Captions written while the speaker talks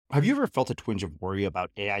Have you ever felt a twinge of worry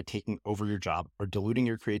about AI taking over your job or diluting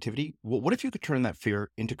your creativity? Well, what if you could turn that fear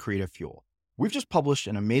into creative fuel? We've just published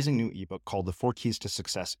an amazing new ebook called The 4 Keys to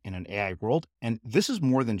Success in an AI World, and this is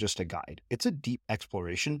more than just a guide. It's a deep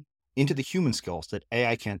exploration into the human skills that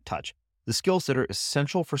AI can't touch, the skills that are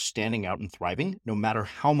essential for standing out and thriving, no matter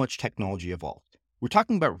how much technology evolves. We're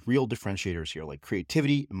talking about real differentiators here, like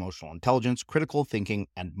creativity, emotional intelligence, critical thinking,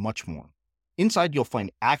 and much more. Inside, you'll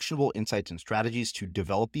find actionable insights and strategies to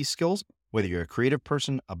develop these skills, whether you're a creative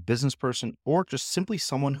person, a business person, or just simply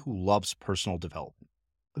someone who loves personal development.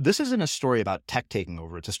 This isn't a story about tech taking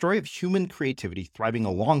over. It's a story of human creativity thriving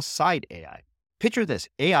alongside AI. Picture this,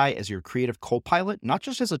 AI as your creative co-pilot, not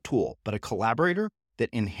just as a tool, but a collaborator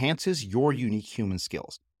that enhances your unique human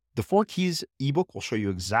skills. The 4 Keys ebook will show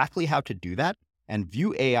you exactly how to do that and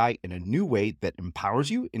view AI in a new way that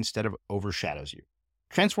empowers you instead of overshadows you.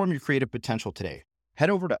 Transform your creative potential today. Head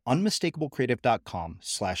over to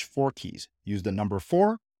unmistakablecreative.com/4keys. Use the number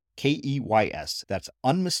 4, KEYS. That's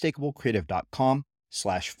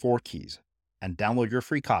unmistakablecreative.com/4keys and download your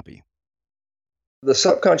free copy. The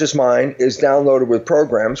subconscious mind is downloaded with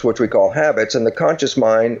programs, which we call habits, and the conscious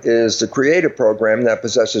mind is the creative program that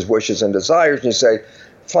possesses wishes and desires. And you say,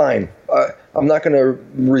 fine, I'm not going to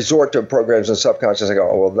resort to programs in the subconscious. I go,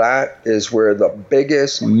 oh, well, that is where the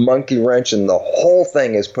biggest monkey wrench in the whole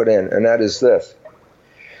thing is put in, and that is this.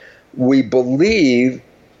 We believe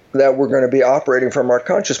that we're going to be operating from our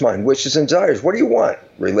conscious mind, wishes and desires. What do you want?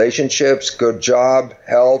 Relationships, good job,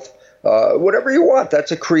 health, whatever you want.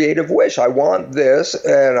 That's a creative wish. I want this,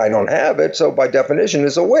 and I don't have it, so by definition,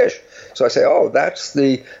 it's a wish. So I say, oh, that's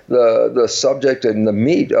the subject and the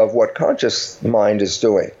meat of what conscious mind is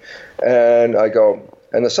doing. And I go,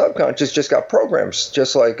 and the subconscious just got programs,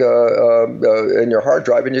 just like in your hard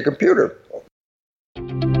drive in your computer.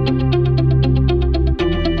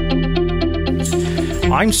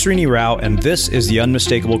 I'm Srini Rao, and this is the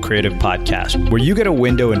Unmistakable Creative Podcast, where you get a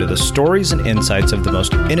window into the stories and insights of the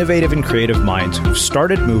most innovative and creative minds who've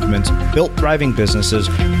started movements, built thriving businesses,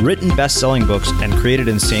 written best-selling books, and created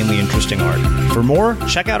insanely interesting art. For more,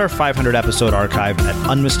 check out our 500-episode archive at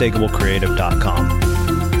unmistakablecreative.com.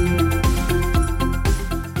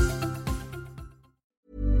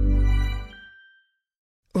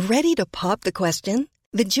 Ready to pop the question?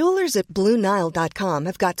 The jewelers at BlueNile.com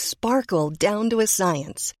have got sparkle down to a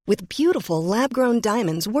science with beautiful lab-grown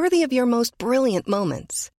diamonds worthy of your most brilliant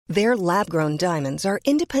moments. Their lab-grown diamonds are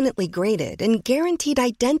independently graded and guaranteed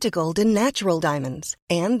identical to natural diamonds,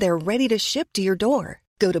 and they're ready to ship to your door.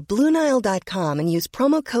 Go to BlueNile.com and use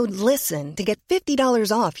promo code LISTEN to get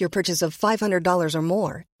 $50 off your purchase of $500 or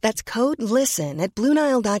more. That's code LISTEN at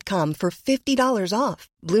BlueNile.com for $50 off.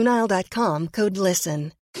 BlueNile.com, code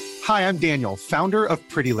LISTEN. Hi, I'm Daniel, founder of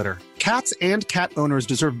Pretty Litter. Cats and cat owners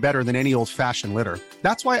deserve better than any old-fashioned litter.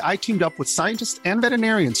 That's why I teamed up with scientists and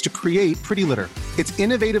veterinarians to create Pretty Litter. Its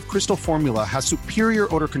innovative crystal formula has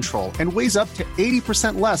superior odor control and weighs up to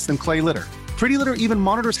 80% less than clay litter. Pretty Litter even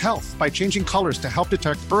monitors health by changing colors to help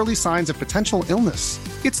detect early signs of potential illness.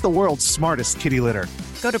 It's the world's smartest kitty litter.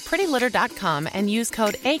 Go to prettylitter.com and use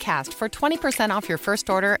code ACAST for 20% off your first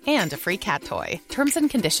order and a free cat toy. Terms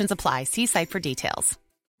and conditions apply. See site for details.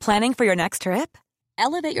 Planning for your next trip?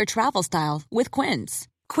 Elevate your travel style with Quince.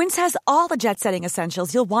 Quince has all the jet-setting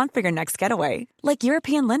essentials you'll want for your next getaway, like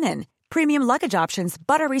European linen, premium luggage options,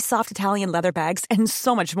 buttery soft Italian leather bags, and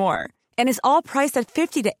so much more. And is all priced at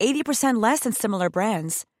 50 to 80% less than similar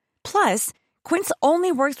brands. Plus, Quince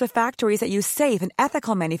only works with factories that use safe and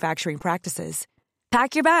ethical manufacturing practices.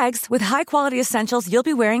 Pack your bags with high-quality essentials you'll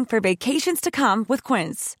be wearing for vacations to come with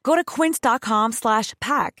Quince. Go to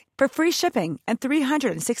quince.com/pack for free shipping and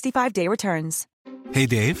 365-day returns. Hey,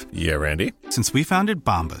 Dave. Yeah, Randy. Since we founded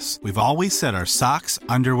Bombas, we've always said our socks,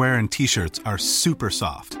 underwear, and T-shirts are super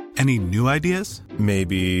soft. Any new ideas?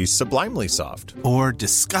 Maybe sublimely soft. Or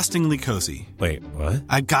disgustingly cozy. Wait, what?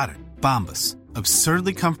 I got it. Bombas.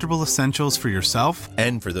 Absurdly comfortable essentials for yourself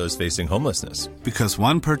and for those facing homelessness. Because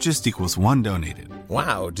one purchased equals one donated.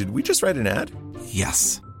 Wow, did we just write an ad?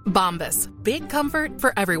 Yes. Bombas. Big comfort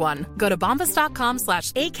for everyone. Go to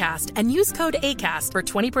bombas.com/ACAST and use code ACAST for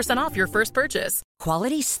 20% off your first purchase.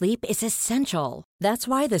 Quality sleep is essential. That's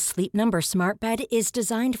why the Sleep Number Smart Bed is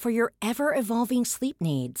designed for your ever-evolving sleep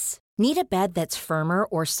needs. Need a bed that's firmer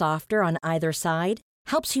or softer on either side?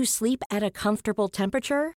 Helps you sleep at a comfortable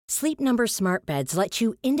temperature? Sleep Number Smart Beds let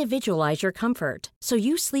you individualize your comfort, so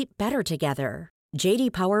you sleep better together.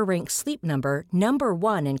 JD Power ranks Sleep Number number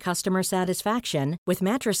 1 in customer satisfaction with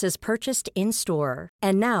mattresses purchased in-store.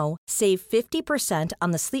 And now, save 50%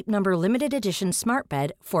 on the Sleep Number Limited Edition Smart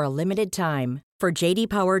Bed for a limited time. For JD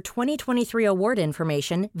Power 2023 award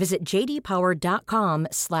information, visit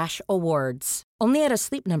jdpower.com/awards. Only at a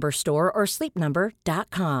Sleep Number store or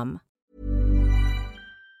sleepnumber.com.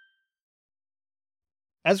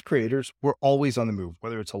 As creators, we're always on the move.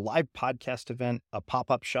 Whether it's a live podcast event, a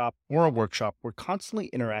pop-up shop, or a workshop, we're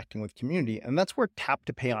constantly interacting with community, and that's where Tap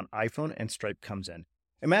to Pay on iPhone and Stripe comes in.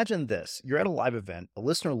 Imagine this. You're at a live event, a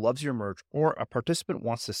listener loves your merch, or a participant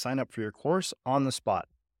wants to sign up for your course on the spot.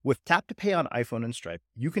 With Tap to Pay on iPhone and Stripe,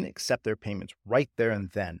 you can accept their payments right there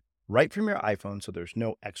and then, right from your iPhone, so there's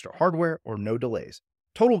no extra hardware or no delays.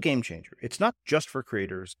 Total game changer. It's not just for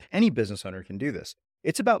creators. Any business owner can do this.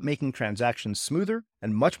 It's about making transactions smoother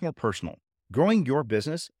and much more personal, growing your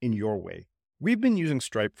business in your way. We've been using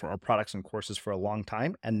Stripe for our products and courses for a long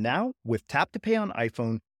time, and now with Tap to Pay on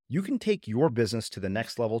iPhone, you can take your business to the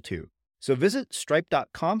next level too. So visit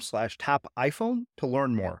stripe.com/tapiphone to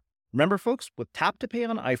learn more. Remember, folks, with Tap to Pay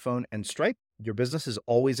on iPhone and Stripe, your business is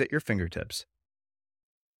always at your fingertips.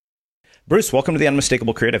 Bruce, welcome to The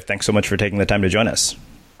Unmistakable Creative. Thanks so much for taking the time to join us.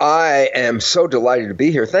 I am so delighted to be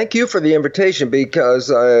here. Thank you for the invitation, because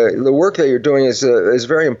the work that you're doing is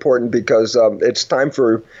very important, because it's time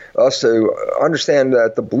for us to understand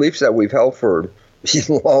that the beliefs that we've held for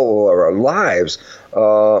all our lives,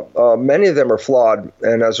 many of them are flawed.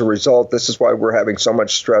 And as a result, this is why we're having so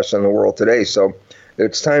much stress in the world today. So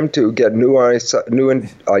it's time to get new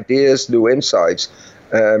ideas, new insights,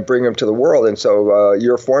 and bring them to the world. And so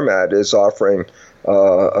your format is offering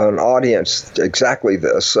an audience exactly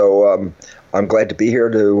this. So I'm glad to be here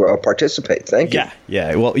to participate. Thank you.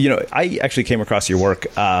 Yeah. Well, I actually came across your work.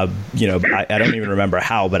 I don't even remember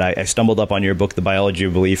how, but I stumbled up on your book, The Biology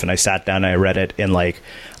of Belief, and I sat down and I read it in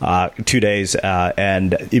 2 days,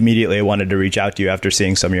 and immediately I wanted to reach out to you after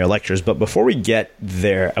seeing some of your lectures. But before we get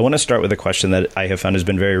there, I want to start with a question that I have found has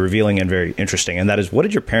been very revealing and very interesting, and that is, what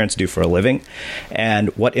did your parents do for a living, and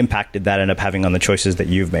what impact did that end up having on the choices that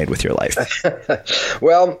you've made with your life?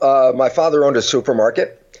 Well, my father owned a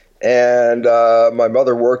supermarket. And my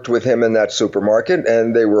mother worked with him in that supermarket,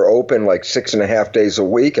 and they were open 6.5 days a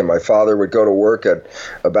week. And my father would go to work at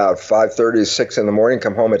about 5:30 to 6 in the morning,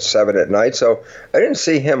 come home at 7 at night. So I didn't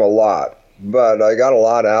see him a lot, but I got a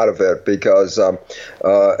lot out of it, because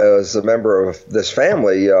as a member of this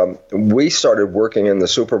family, we started working in the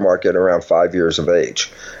supermarket around 5 years of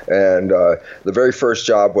age. And the very first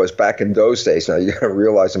job was back in those days. Now, you got to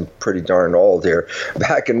realize I'm pretty darn old here.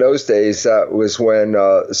 Back in those days, that was when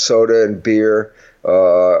soda and beer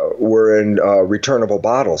were in returnable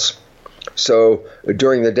bottles. So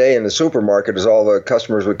during the day in the supermarket, as all the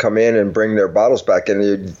customers would come in and bring their bottles back in,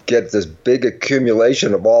 you'd get this big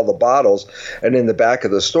accumulation of all the bottles. And in the back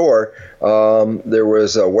of the store, there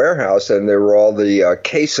was a warehouse, and there were all the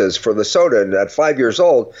cases for the soda. And at 5 years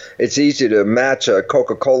old, it's easy to match a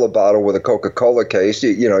Coca-Cola bottle with a Coca-Cola case.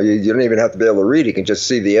 You don't even have to be able to read. You can just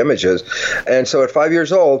see the images. And so at 5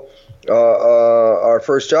 years old, our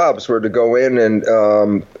first jobs were to go in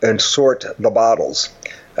and sort the bottles.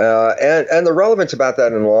 And the relevance about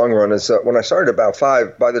that in the long run is that when I started about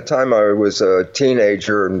 5, by the time I was a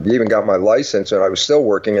teenager and even got my license, and I was still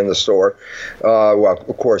working in the store, well,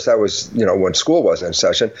 of course, that was, when school wasn't in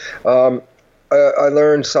session, I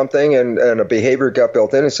learned something, and a behavior got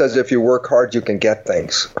built in. It says if you work hard, you can get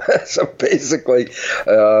things. So basically,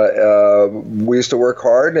 we used to work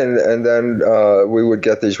hard, and then we would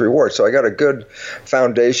get these rewards. So I got a good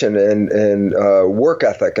foundation in work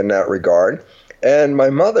ethic in that regard. And my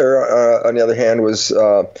mother, on the other hand, was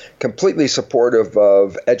completely supportive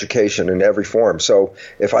of education in every form. So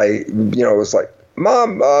if I, was like,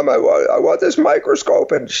 Mom, I want this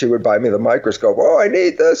microscope, and she would buy me the microscope. Oh, I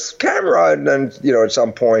need this camera, and then, at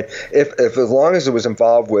some point, if as long as it was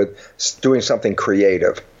involved with doing something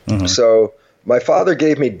creative. Mm-hmm. So my father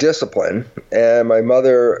gave me discipline, and my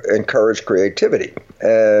mother encouraged creativity.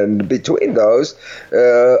 And between those,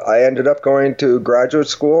 I ended up going to graduate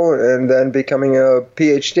school and then becoming a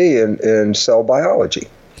PhD in cell biology.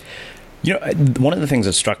 One of the things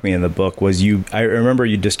that struck me in the book was I remember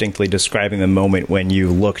you distinctly describing the moment when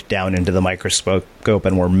you looked down into the microscope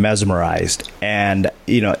and were mesmerized. And,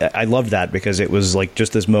 I loved that, because it was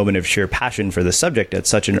just this moment of sheer passion for the subject at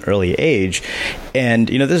such an early age. And,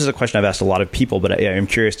 this is a question I've asked a lot of people, but I'm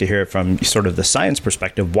curious to hear it from sort of the science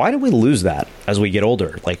perspective. Why do we lose that as we get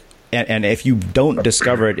older? And if you don't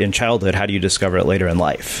discover it in childhood, how do you discover it later in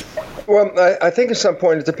life? Well, I think at some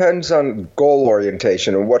point it depends on goal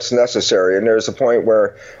orientation and what's necessary. And there's a point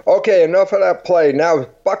where, okay, enough of that play. Now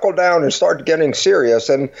buckle down and start getting serious.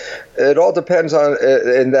 And it all depends on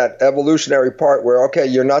in that evolutionary part where, okay,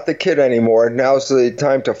 you're not the kid anymore. Now's the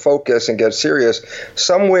time to focus and get serious.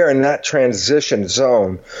 Somewhere in that transition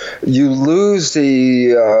zone, you lose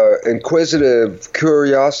the inquisitive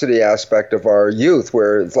curiosity aspect of our youth,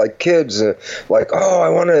 where it's like kids, like, oh, I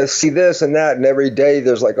want to see this and that. And every day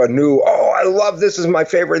there's like a new, oh, I love this is my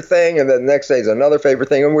favorite thing. And then the next day is another favorite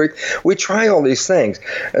thing. And we try all these things.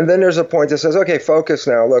 And then there's a point that says, okay, focus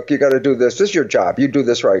now. Look, you got to do this. This is your job. You do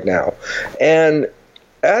this right now. And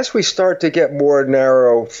as we start to get more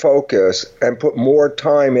narrow focus and put more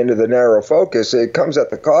time into the narrow focus, it comes at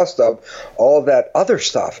the cost of all that other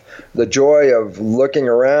stuff. The joy of looking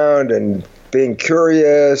around and being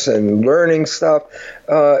curious and learning stuff,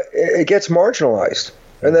 it gets marginalized.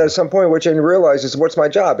 And then at some point, what you realize is, what's my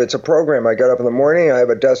job? It's a program. I get up in the morning, I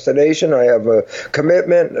have a destination, I have a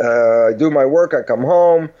commitment, I do my work, I come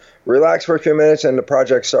home, relax for a few minutes, and the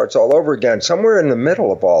project starts all over again. Somewhere in the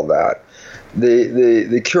middle of all that,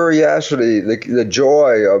 the curiosity, the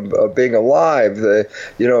joy of being alive,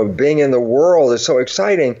 being in the world is so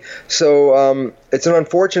exciting. So it's an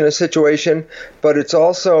unfortunate situation, but it's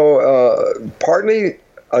also partly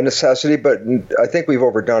a necessity, but I think we've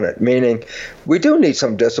overdone it, meaning we do need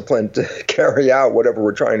some discipline to carry out whatever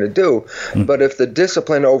we're trying to do. But if the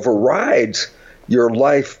discipline overrides your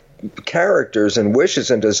life characters and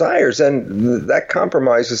wishes and desires, then that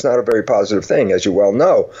compromise is not a very positive thing, as you well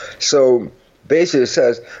know. So basically it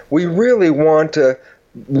says we really want to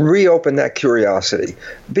reopen that curiosity,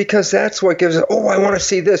 because that's what gives us, oh, I want to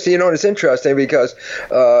see this. You know, it's interesting because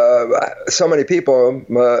so many people,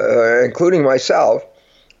 including myself,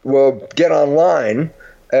 will get online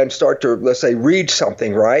and start to, let's say, read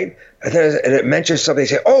something, right? And it mentions something,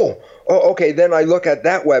 say, oh, okay, then I look at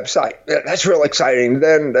that website. That's real exciting.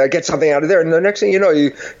 Then I get something out of there. And the next thing you know,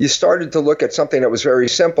 you started to look at something that was very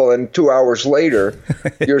simple, and 2 hours later,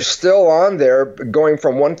 you're still on there going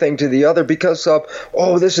from one thing to the other because of,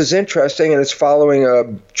 oh, this is interesting, and it's following a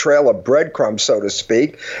trail of breadcrumbs, so to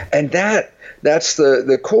speak. And that's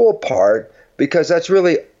the cool part, because that's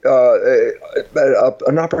really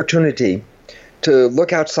an opportunity to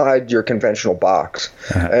look outside your conventional box.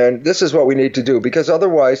 And this is what we need to do, because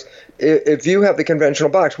otherwise, if you have the conventional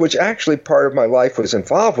box, which actually part of my life was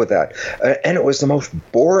involved with that, and it was the most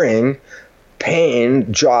boring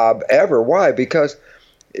pain job ever. Why? Because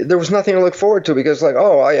there was nothing to look forward to, because like,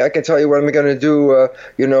 oh, I can tell you what I'm going to do,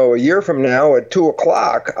 a year from now at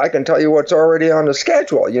 2:00. I can tell you what's already on the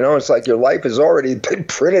schedule. It's like your life has already been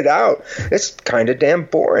printed out. It's kind of damn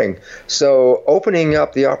boring. So opening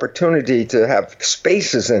up the opportunity to have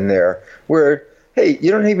spaces in there where, hey, you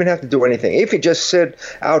don't even have to do anything. If you just sit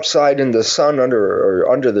outside in the sun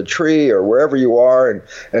under the tree or wherever you are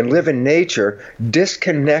and live in nature,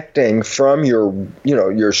 disconnecting from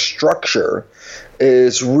your structure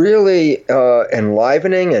is really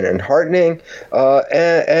enlivening and enheartening,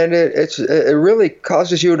 and it really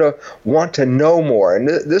causes you to want to know more. And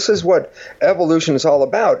this is what evolution is all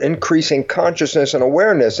about: increasing consciousness and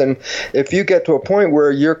awareness. And if you get to a point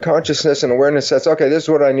where your consciousness and awareness says, okay, this is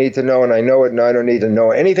what I need to know, and I know it, and I don't need to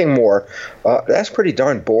know anything more, that's pretty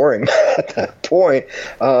darn boring at that point,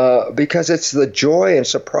 because it's the joy and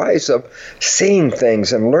surprise of seeing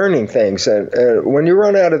things and learning things. And when you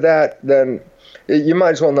run out of that, then you might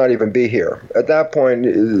as well not even be here. At that point,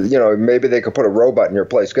 maybe they could put a robot in your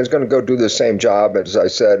place, because it's going to go do the same job, as I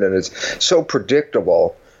said, and it's so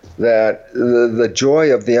predictable that the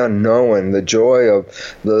joy of the unknown, the joy of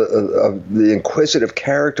the inquisitive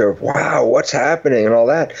character of, wow, what's happening and all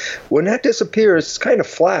that, when that disappears, it's kind of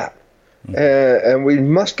flat. And we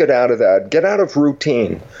must get out of that, get out of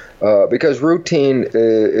routine, because routine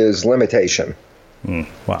is limitation.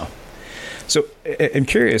 Wow. So I'm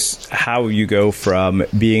curious how you go from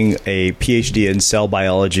being a PhD in cell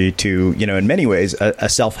biology to, in many ways, a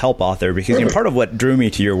self-help author, because part of what drew me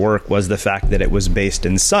to your work was the fact that it was based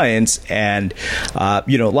in science. And, a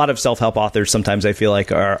lot of self-help authors sometimes I feel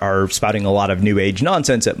like are spouting a lot of new age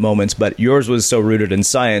nonsense at moments, but yours was so rooted in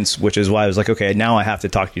science, which is why I was like, okay, now I have to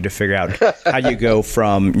talk to you to figure out how you go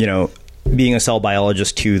from, being a cell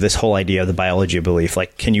biologist to this whole idea of the biology of belief.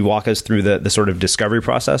 Like, can you walk us through the sort of discovery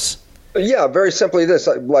process? Yeah, very simply this,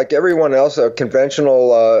 like everyone else, a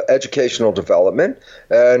conventional educational development,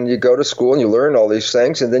 and you go to school and you learn all these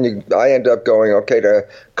things, and then I end up going, to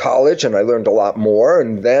college, and I learned a lot more,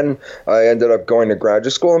 and then I ended up going to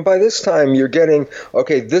graduate school, and by this time you're getting,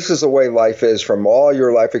 this is the way life is from all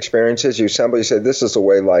your life experiences. You simply say, this is the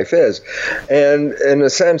way life is. And in a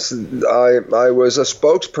sense, I was a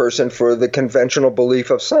spokesperson for the conventional belief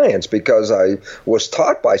of science because I was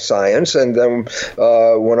taught by science, and then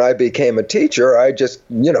when I became a teacher, I just,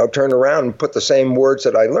 turned around and put the same words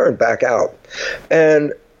that I learned back out.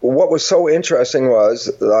 And what was so interesting was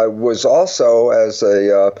I was also, as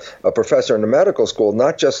a professor in the medical school,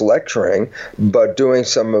 not just lecturing, but doing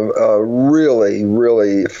some really,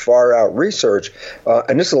 really far-out research.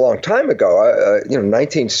 And this is a long time ago,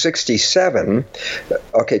 1967.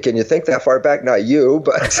 Okay, can you think that far back? Not you,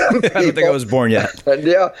 but some people. I don't think I was born yet.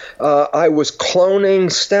 Yeah, I was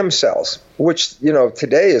cloning stem cells, which,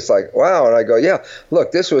 today is like, wow. And I go, yeah,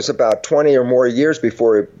 look, this was about 20 or more years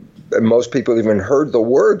before most people even heard the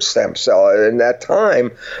word stem cell. In that time,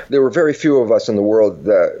 there were very few of us in the world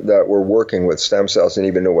that were working with stem cells and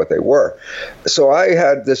even knew what they were. So I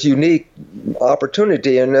had this unique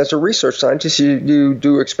opportunity, and as a research scientist, you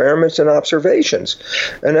do experiments and observations.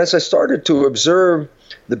 And as I started to observe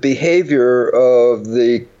the behavior of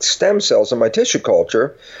the stem cells in my tissue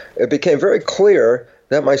culture, it became very clear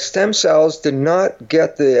that my stem cells did not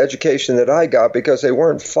get the education that I got because they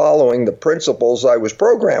weren't following the principles I was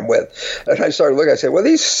programmed with. And I started looking, I said, well,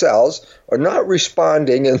 these cells are not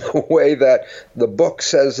responding in the way that the book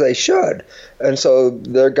says they should. And so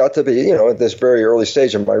there got to be, at this very early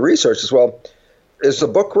stage of my research as well, is the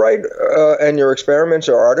book right and your experiments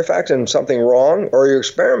are artifacts and something wrong, or are your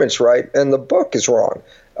experiments right and the book is wrong?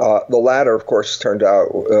 The latter, of course, turned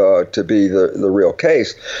out to be the real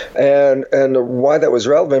case. And why that was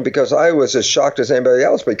relevant, because I was as shocked as anybody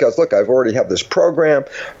else, because, look, I've already have this program,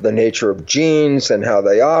 the nature of genes and how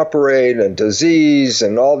they operate and disease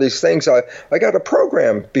and all these things. I got a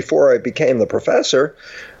program before I became the professor.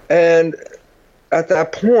 And at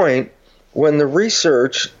that point, when the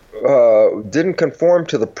research didn't conform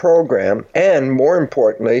to the program, and more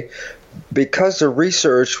importantly, because the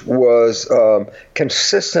research was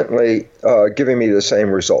consistently giving me the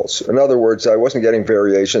same results. In other words, I wasn't getting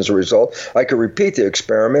variations as a result. I could repeat the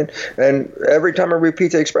experiment, and every time I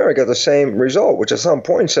repeat the experiment, I get the same result, which at some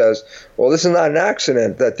point says, well, this is not an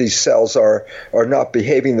accident that these cells are not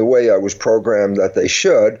behaving the way I was programmed that they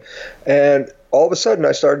should. And all of a sudden,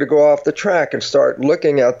 I started to go off the track and start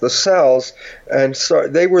looking at the cells, and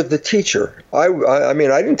they were the teacher. I mean,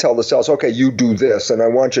 I didn't tell the cells, okay, you do this, and I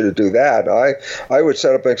want you to do that. I would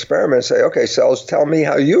set up an experiment and say, okay, cells, tell me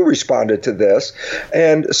how you responded to this.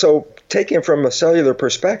 And so taking it from a cellular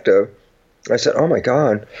perspective, I said, oh, my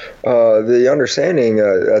God, the understanding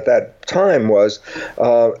at that time was,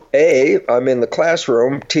 I'm in the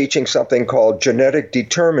classroom teaching something called genetic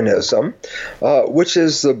determinism, which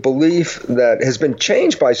is the belief that has been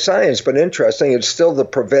changed by science, but interesting, it's still the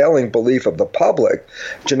prevailing belief of the public.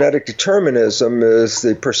 Genetic determinism is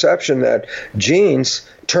the perception that genes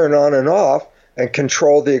turn on and off and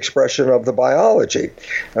control the expression of the biology.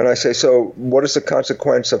 And I say, so what is the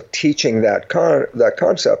consequence of teaching that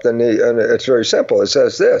concept? And it's very simple. It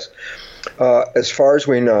says this, as far as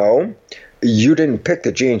we know, you didn't pick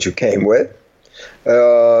the genes you came with,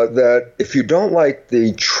 that if you don't like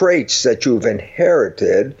the traits that you've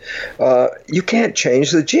inherited, you can't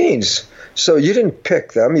change the genes. So you didn't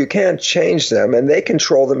pick them, you can't change them, and they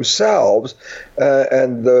control themselves.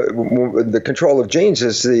 And the control of genes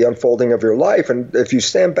is the unfolding of your life. And if you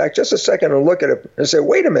stand back just a second and look at it and say,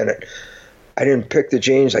 wait a minute, I didn't pick the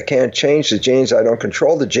genes, I can't change the genes, I don't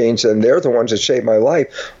control the genes, and they're the ones that shape my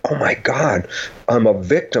life. Oh my God, I'm a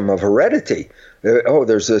victim of heredity. Oh,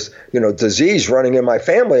 there's this, disease running in my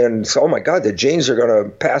family, and so, oh my God, the genes are going to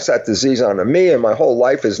pass that disease on to me, and my whole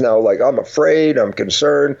life is now like, I'm afraid, I'm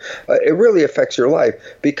concerned. It really affects your life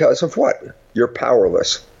because of what? You're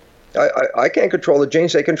powerless. I can't control the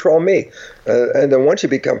genes, they control me. And then once you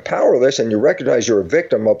become powerless and you recognize you're a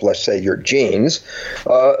victim of, let's say, your genes,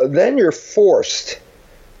 then you're forced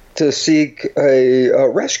to seek a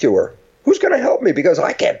rescuer. Who's going to help me? Because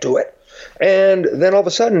I can't do it. And then all of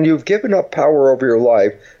a sudden, you've given up power over your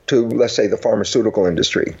life to, let's say, the pharmaceutical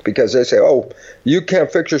industry, because they say, oh, you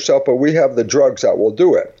can't fix yourself, but we have the drugs that will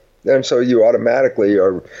do it. And so you automatically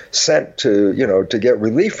are sent to, to get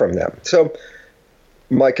relief from them. So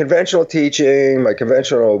my conventional teaching, my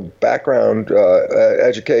conventional background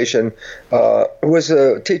education was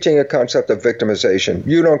teaching a concept of victimization.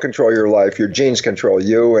 You don't control your life. Your genes control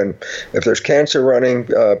you. And if there's cancer running,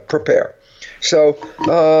 prepare. So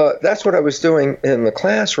that's what I was doing in the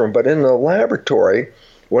classroom. But in the laboratory,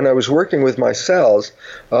 when I was working with my cells,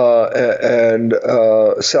 cells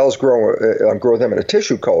grow them in a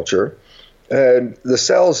tissue culture, and the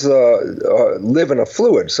cells live in a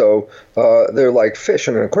fluid, so they're like fish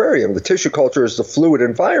in an aquarium. The tissue culture is the fluid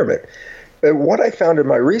environment. And what I found in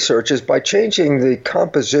my research is by changing the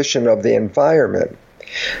composition of the environment,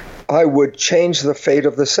 I would change the fate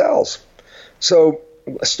of the cells. So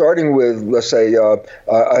starting with, let's say,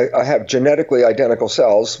 I have genetically identical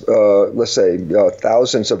cells, let's say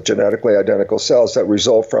thousands of genetically identical cells that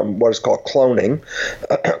result from what is called cloning.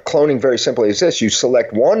 Cloning very simply is this. You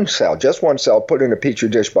select one cell, just one cell, put in a petri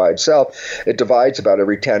dish by itself. It divides about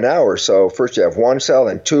every 10 hours. So first you have one cell,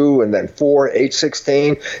 then two, and then 4, 8,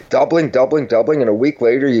 16, doubling. And a week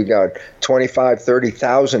later you got 25,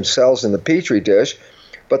 30,000 cells in the petri dish.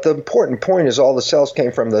 But the important point is all the cells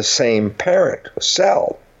came from the same parent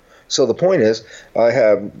cell. So the point is I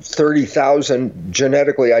have 30,000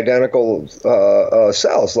 genetically identical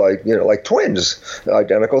cells, like twins,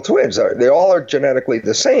 identical twins. They all are genetically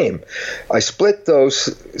the same. I split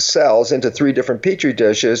those cells into 3 different petri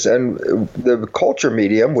dishes, and the culture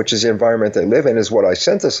medium, which is the environment they live in, is what I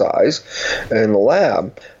synthesize in the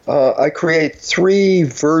lab. I create 3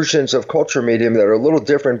 versions of culture medium that are a little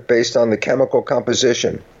different based on the chemical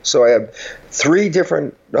composition. So I have 3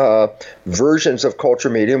 different versions of culture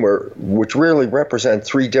medium which really represent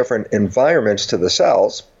 3 different environments to the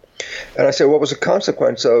cells. And I say, what was the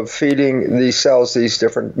consequence of feeding these cells these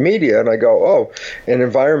different media? And I go, in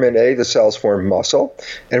environment A, the cells form muscle.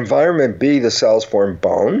 In environment B, the cells form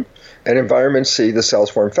bone. And environment C, the cells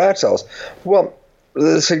form fat cells. Well,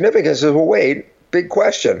 the significance is, wait, big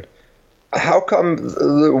question. How come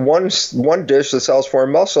the one dish the cells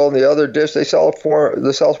form muscle, and the other dish the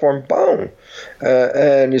cells form bone?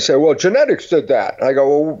 And you say, well, genetics did that. I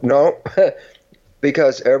go, well, no,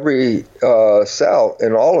 because every cell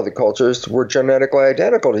in all of the cultures were genetically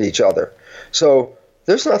identical to each other. So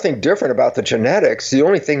there's nothing different about the genetics. The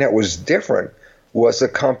only thing that was different was the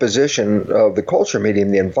composition of the culture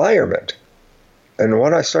medium, the environment. And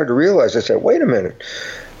when I started to realize, I said, wait a minute.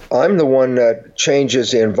 I'm the one that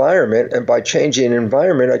changes the environment, and by changing the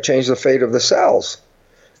environment, I change the fate of the cells.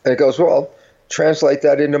 And it goes, well, translate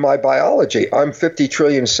that into my biology. I'm 50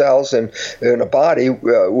 trillion cells in a body,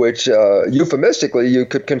 which euphemistically you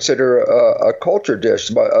could consider a culture dish.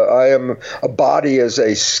 But I am a body as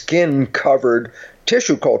a skin-covered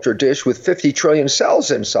tissue culture dish with 50 trillion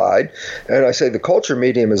cells inside. And I say the culture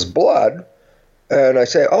medium is blood. And I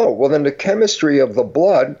say, well, then the chemistry of the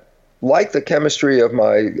blood, like the chemistry of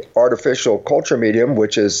my artificial culture medium,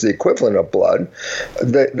 which is the equivalent of blood,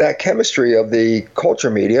 that chemistry of the culture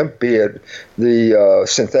medium, be it the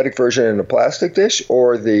synthetic version in a plastic dish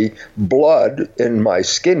or the blood in my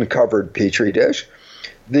skin-covered petri dish,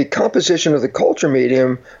 the composition of the culture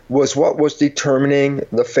medium was what was determining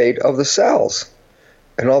the fate of the cells.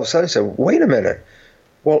 And all of a sudden I said, wait a minute,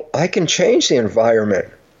 well, I can change the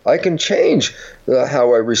environment. I can change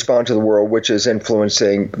how I respond to the world, which is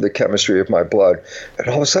influencing the chemistry of my blood. And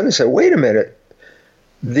all of a sudden I said, wait a minute,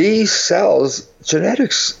 these cells,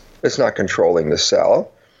 genetics is not controlling the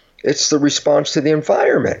cell. It's the response to the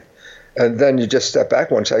environment. And then you just step back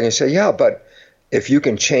one second and say, yeah, but if you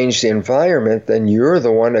can change the environment, then you're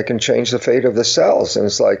the one that can change the fate of the cells. And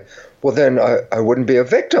it's like, well, then I wouldn't be a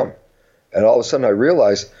victim. And all of a sudden I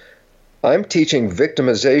realized I'm teaching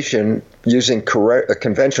victimization using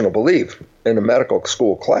conventional belief in a medical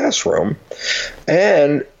school classroom.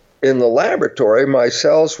 And in the laboratory, my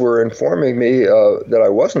cells were informing me that I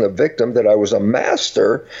wasn't a victim, that I was a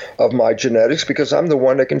master of my genetics because I'm the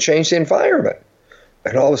one that can change the environment.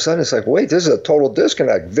 And all of a sudden it's like, wait, this is a total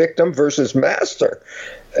disconnect, victim versus master.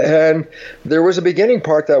 And there was a beginning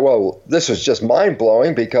part that, well, this was just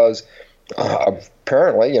mind-blowing because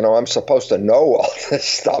apparently, I'm supposed to know all this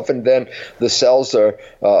stuff, and then the cells are,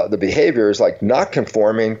 the behavior is like not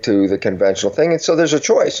conforming to the conventional thing, and so there's a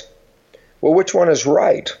choice. Well, which one is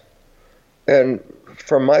right? And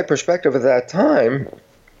from my perspective at that time,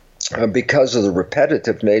 because of the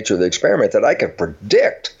repetitive nature of the experiment, that I could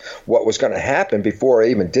predict what was going to happen before I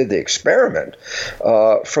even did the experiment.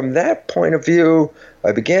 From that point of view,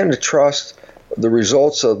 I began to trust the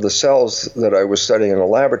results of the cells that I was studying in the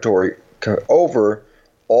laboratory over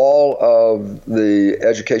all of the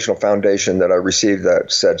educational foundation that I received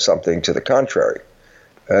that said something to the contrary.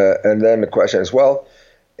 And then the question is, well,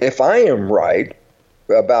 if I am right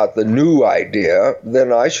about the new idea,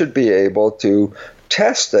 then I should be able to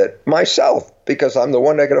test it myself because I'm the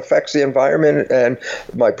one that affects the environment and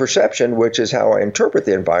my perception, which is how I interpret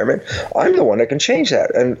the environment. I'm the one that can change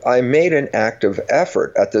that. And I made an active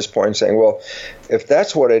effort at this point saying, well, if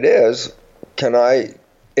that's what it is, can I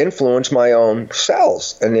influence my own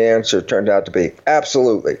cells? And the answer turned out to be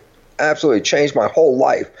absolutely. Absolutely changed my whole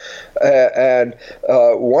life. And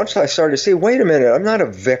once I started to see, wait a minute, I'm not a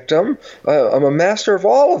victim. I'm a master of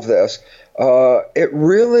all of this. It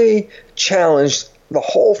really challenged the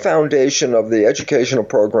whole foundation of the educational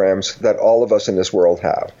programs that all of us in this world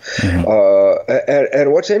have.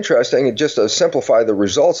 And what's interesting, just to simplify the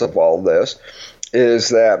results of all this, is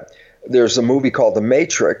that there's a movie called The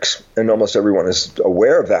Matrix, and almost everyone is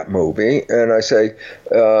aware of that movie. And I say,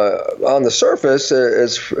 on the surface,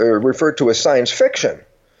 it's referred to as science fiction.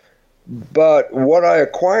 But what I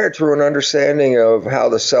acquired through an understanding of how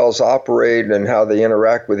the cells operate and how they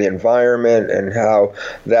interact with the environment and how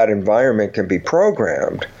that environment can be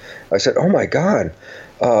programmed, I said, oh my God,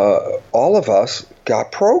 all of us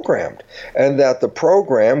got programmed. And that the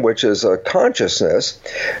program, which is a consciousness,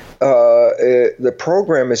 the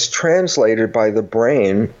program is translated by the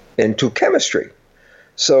brain into chemistry.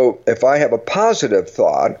 So if I have a positive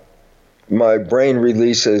thought, my brain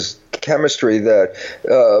releases chemistry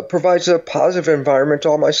that provides a positive environment to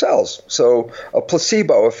all my cells. So a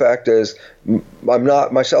placebo effect is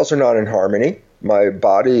my cells are not in harmony. My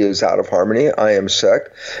body is out of harmony. I am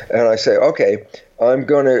sick. And I say, okay, I'm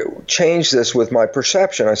going to change this with my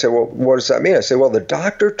perception. I say, well, what does that mean? I say, well, the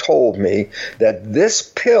doctor told me that this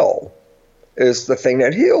pill is the thing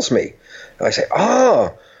that heals me. And I say,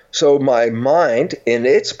 so my mind, in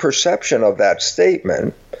its perception of that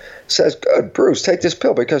statement, says, good, Bruce, take this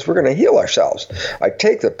pill because we're going to heal ourselves. I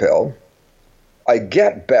take the pill, I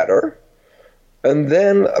get better, and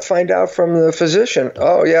then I find out from the physician,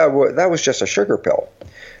 oh, yeah, well, that was just a sugar pill.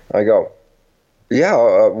 I go,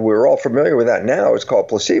 yeah, we're all familiar with that now. It's called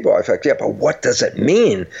placebo effect. Yeah, but what does it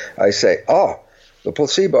mean? I say, the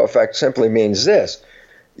placebo effect simply means this.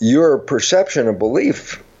 Your perception and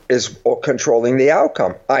belief is controlling the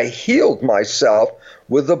outcome. I healed myself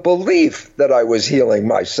with the belief that I was healing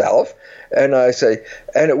myself. And I say,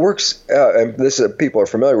 and it works, and people are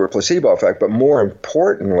familiar with placebo effect, but more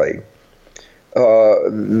importantly,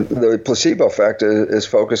 the placebo effect is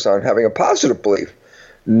focused on having a positive belief.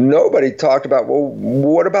 Nobody talked about, well,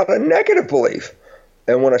 what about a negative belief?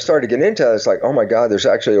 And when I started to get into it, it's like, oh my God, there's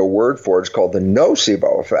actually a word for it. It's called the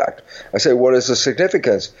nocebo effect. I say, what is the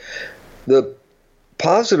significance? The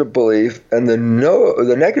positive belief and the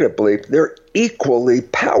negative belief, they're equally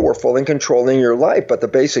powerful in controlling your life. But the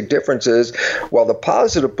basic difference is, while the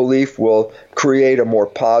positive belief will create a more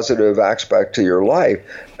positive aspect to your life,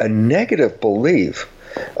 a negative belief,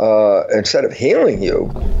 instead of healing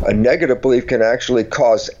you, a negative belief can actually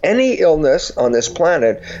cause any illness on this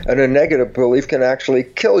planet, and a negative belief can actually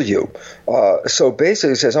kill you. So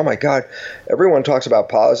basically it says, oh my God, everyone talks about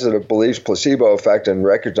positive beliefs, placebo effect, and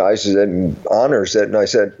recognizes it and honors it. And I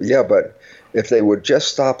said, yeah, but if they would just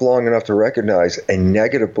stop long enough to recognize a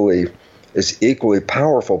negative belief is equally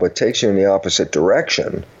powerful but takes you in the opposite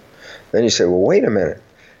direction, then you say, well, wait a minute.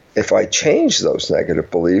 If I change those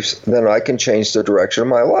negative beliefs, then I can change the direction of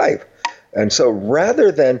my life. And so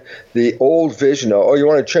rather than the old vision of, you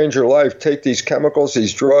want to change your life, take these chemicals,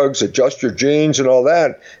 these drugs, adjust your genes and all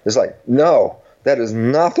that, it's like, no, that is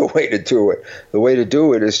not the way to do it. The way to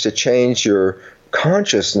do it is to change your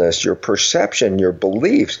consciousness, your perception, your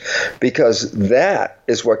beliefs, because that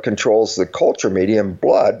is what controls the culture medium,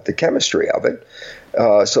 blood, the chemistry of it.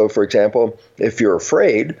 So, for example, if you're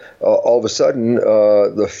afraid, all of a sudden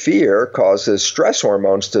the fear causes stress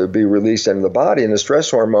hormones to be released into the body, and the stress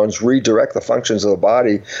hormones redirect the functions of the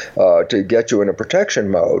body to get you in a protection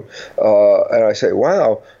mode. And I say,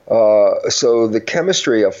 wow, so the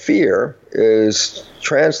chemistry of fear is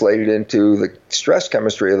translated into the stress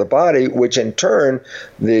chemistry of the body, which in turn,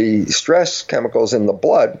 the stress chemicals in the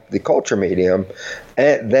blood, the culture medium,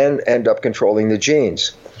 and then end up controlling the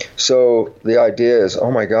genes. So the idea is, oh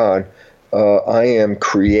my God, I am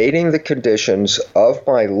creating the conditions of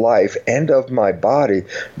my life and of my body,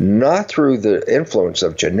 not through the influence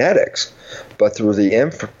of genetics, but through the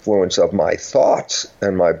influence of my thoughts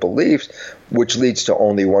and my beliefs, which leads to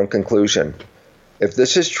only one conclusion. If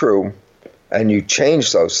this is true, and you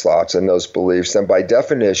change those thoughts and those beliefs, then by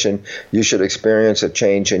definition, you should experience a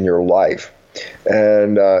change in your life.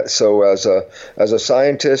 And so as a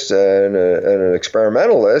scientist and an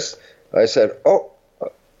experimentalist, I said,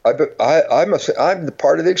 I'm the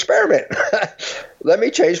part of the experiment. Let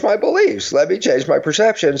me change my beliefs. Let me change my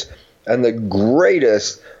perceptions. And the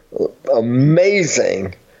greatest,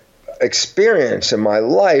 amazing experience in my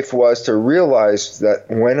life was to realize that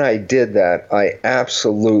when I did that, I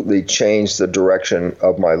absolutely changed the direction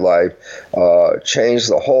of my life, changed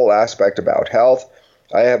the whole aspect about health.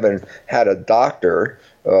 I haven't had a doctor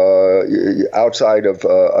outside of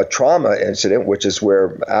a trauma incident, which is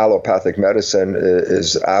where allopathic medicine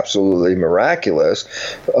is absolutely miraculous.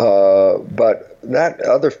 But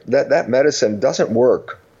that medicine doesn't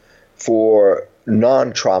work for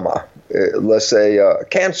non-trauma. Let's say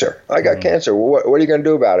cancer. I got cancer. What are you going to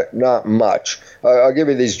do about it? Not much. I'll give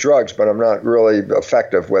you these drugs, but I'm not really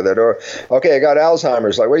effective with it. Or, okay, I got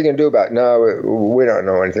Alzheimer's. Like, what are you going to do about it? No, we don't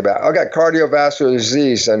know anything about it. I got cardiovascular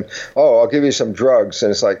disease, and, I'll give you some drugs.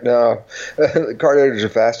 And it's like, no,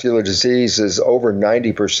 cardiovascular disease is over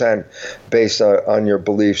 90% based on your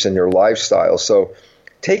beliefs and your lifestyle. So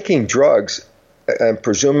taking drugs and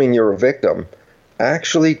presuming you're a victim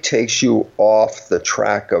actually takes you off the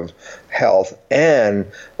track of health and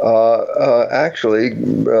actually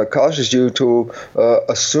causes you to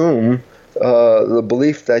assume the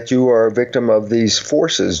belief that you are a victim of these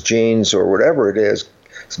forces, genes, or whatever it is,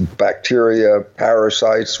 bacteria,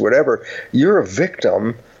 parasites, whatever. You're a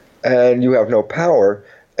victim and you have no power.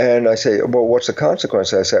 And I say, well, what's the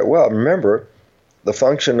consequence? I say, well, remember, the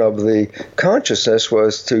function of the consciousness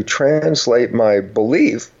was to translate my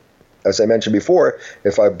belief. As I mentioned before,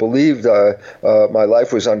 if I believed my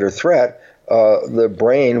life was under threat, the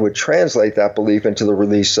brain would translate that belief into the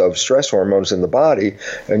release of stress hormones in the body.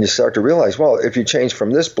 And you start to realize, well, if you change from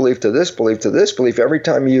this belief to this belief to this belief, every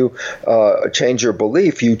time you change your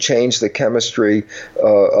belief, you change the chemistry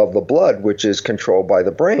of the blood, which is controlled by the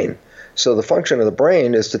brain. So the function of the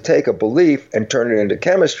brain is to take a belief and turn it into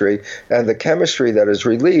chemistry, and the chemistry that is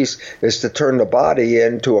released is to turn the body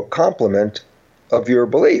into a complement of your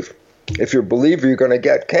belief. If you believe you're going to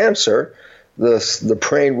get cancer, the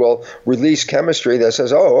brain will release chemistry that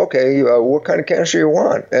says, oh, okay, what kind of cancer you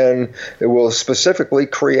want? And it will specifically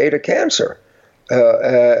create a cancer.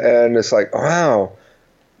 And it's like, wow,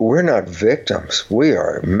 we're not victims. We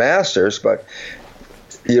are masters, but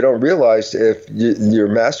you don't realize if your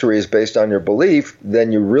mastery is based on your belief,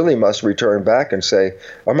 then you really must return back and say,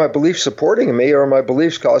 are my beliefs supporting me or are my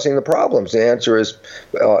beliefs causing the problems? The answer is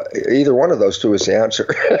either one of those two is the answer.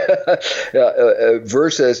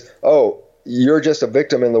 Versus, oh, you're just a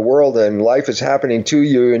victim in the world and life is happening to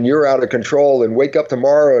you and you're out of control and wake up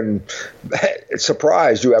tomorrow and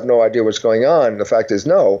surprised, you have no idea what's going on. The fact is,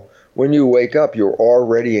 no. When you wake up, you're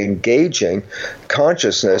already engaging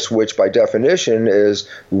consciousness, which by definition is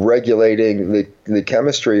regulating the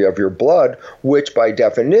chemistry of your blood, which by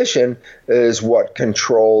definition is what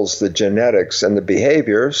controls the genetics and the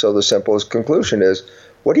behavior. So the simplest conclusion is,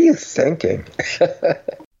 what are you thinking?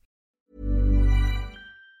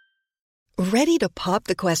 Ready to pop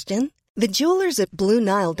the question? The jewelers at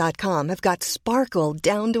BlueNile.com have got sparkle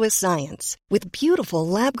down to a science with beautiful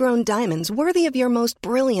lab-grown diamonds worthy of your most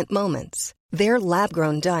brilliant moments. Their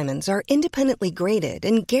lab-grown diamonds are independently graded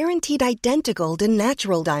and guaranteed identical to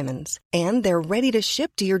natural diamonds, and they're ready to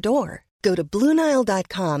ship to your door. Go to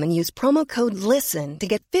BlueNile.com and use promo code LISTEN to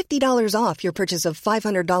get $50 off your purchase of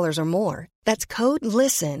 $500 or more. That's code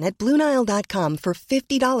LISTEN at BlueNile.com for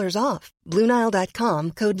 $50 off.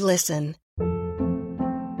 BlueNile.com, code LISTEN.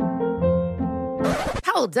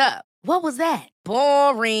 Hold up. What was that?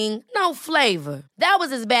 Boring. No flavor. That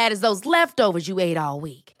was as bad as those leftovers you ate all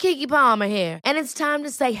week. Keke Palmer here, and it's time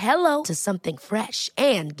to say hello to something fresh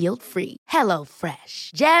and guilt-free. Hello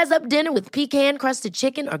Fresh. Jazz up dinner with pecan-crusted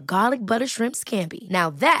chicken or garlic butter shrimp scampi. Now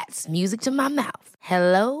that's music to my mouth.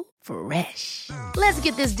 Hello Fresh. Let's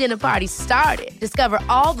get this dinner party started. Discover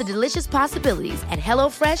all the delicious possibilities at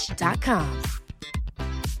HelloFresh.com.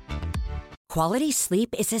 Quality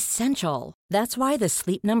sleep is essential. That's why the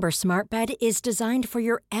Sleep Number Smart Bed is designed for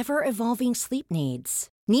your ever-evolving sleep needs.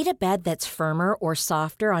 Need a bed that's firmer or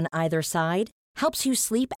softer on either side? Helps you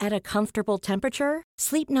sleep at a comfortable temperature?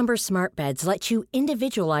 Sleep Number Smart Beds let you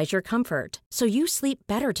individualize your comfort, so you sleep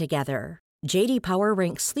better together. J.D. Power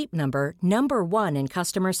ranks Sleep Number number 1 in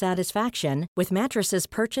customer satisfaction with mattresses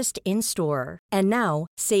purchased in-store. And now,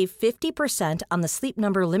 save 50% on the Sleep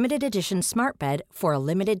Number Limited Edition Smart Bed for a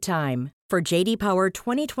limited time. For J.D. Power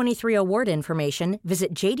 2023 award information,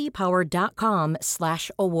 visit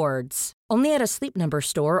jdpower.com/awards. Only at a Sleep Number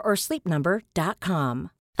store or sleepnumber.com.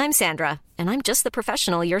 I'm Sandra, and I'm just the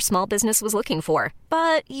professional your small business was looking for.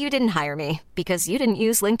 But you didn't hire me because you didn't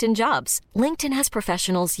use LinkedIn Jobs. LinkedIn has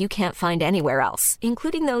professionals you can't find anywhere else,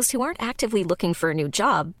 including those who aren't actively looking for a new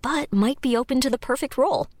job, but might be open to the perfect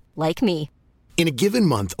role, like me. In a given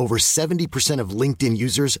month, over 70% of LinkedIn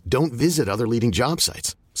users don't visit other leading job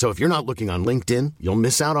sites. So if you're not looking on LinkedIn, you'll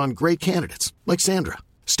miss out on great candidates like Sandra.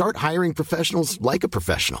 Start hiring professionals like a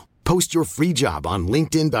professional. Post your free job on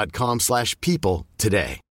linkedin.com/people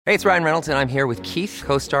today. Hey, it's Ryan Reynolds, and I'm here with Keith,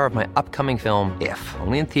 co-star of my upcoming film, If,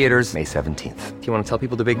 only in theaters May 17th. Do you want to tell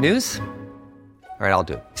people the big news? All right, I'll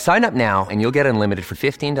do it. Sign up now and you'll get unlimited for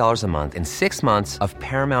 $15 a month and 6 months of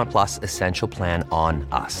Paramount Plus Essential Plan on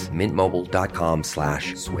us.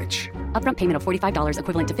 MintMobile.com/switch. Upfront payment of $45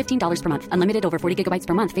 equivalent to $15 per month. Unlimited over 40 gigabytes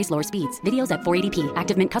per month. Face lower speeds. Videos at 480p.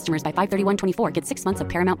 Active Mint customers by 531.24 get 6 months of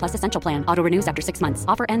Paramount Plus Essential Plan. Auto renews after 6 months.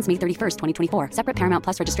 Offer ends May 31st, 2024. Separate Paramount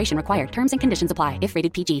Plus registration required. Terms and conditions apply if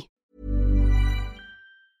rated PG.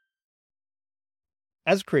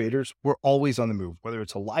 As creators, we're always on the move. Whether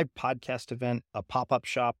it's a live podcast event, a pop-up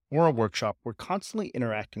shop, or a workshop, we're constantly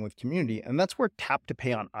interacting with community, and that's where Tap to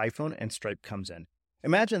Pay on iPhone and Stripe comes in.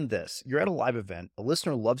 Imagine this. You're at a live event, a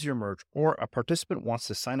listener loves your merch, or a participant wants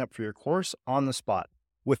to sign up for your course on the spot.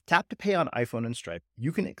 With Tap to Pay on iPhone and Stripe,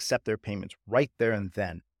 you can accept their payments right there and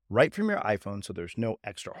then, right from your iPhone, so there's no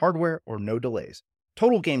extra hardware or no delays.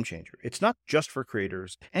 Total game changer. It's not just for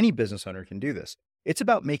creators. Any business owner can do this. It's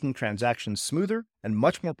about making transactions smoother and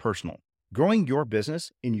much more personal, growing your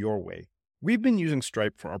business in your way. We've been using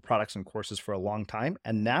Stripe for our products and courses for a long time,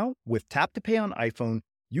 and now with Tap to Pay on iPhone,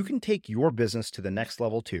 you can take your business to the next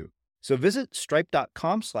level too. So visit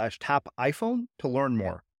stripe.com/tapiphone to learn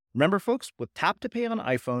more. Remember, folks, with Tap to Pay on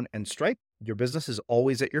iPhone and Stripe, your business is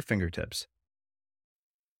always at your fingertips.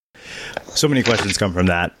 So many questions come from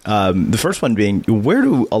that. The first one being, where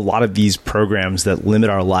do a lot of these programs that limit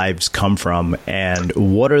our lives come from? And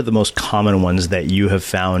what are the most common ones that you have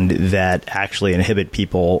found that actually inhibit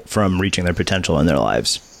people from reaching their potential in their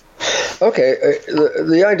lives? Okay.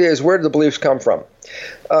 The idea is, where do the beliefs come from?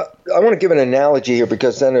 I want to give an analogy here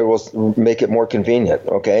because then it will make it more convenient,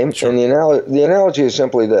 okay? Sure. And the analogy is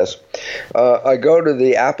simply this. I go to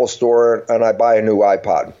the Apple store and I buy a new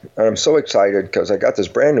iPod. And I'm so excited because I got this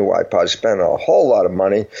brand new iPod, spent a whole lot of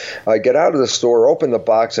money. I get out of the store, open the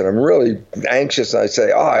box, and I'm really anxious. And I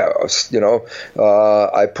say, I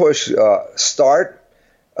push start,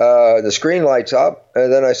 the screen lights up,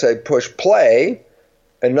 and then I say push play,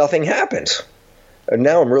 and nothing happens. And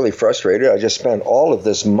now I'm really frustrated. I just spent all of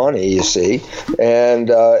this money, you see, and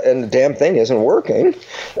the damn thing isn't working.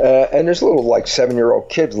 And there's a little 7-year-old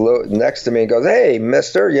kid next to me and goes, "Hey,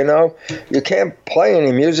 mister, you can't play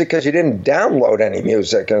any music because you didn't download any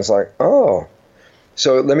music." And it's like, oh.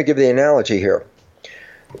 So let me give the analogy here.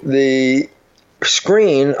 The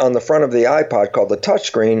screen on the front of the iPod, called the touch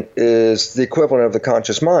screen, is the equivalent of the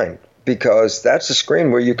conscious mind. Because that's the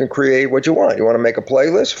screen where you can create what you want. You want to make a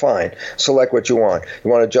playlist? Fine. Select what you want. You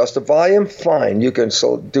want to adjust the volume? Fine. You can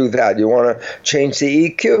do that. You want to change the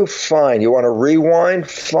EQ? Fine. You want to rewind?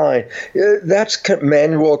 Fine. That's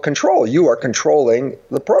manual control. You are controlling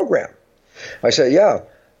the program. I say, yeah,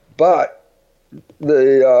 but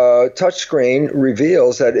the touch screen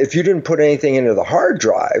reveals that if you didn't put anything into the hard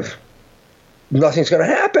drive, nothing's going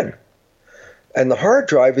to happen. And the hard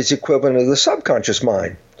drive is equivalent to the subconscious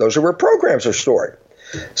mind. Those are where programs are stored.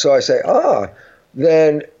 So I say,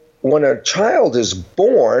 then when a child is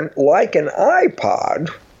born, like an iPod,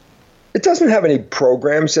 it doesn't have any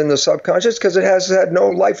programs in the subconscious because it has had no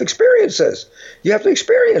life experiences. You have to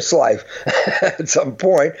experience life at some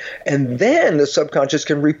point, and then the subconscious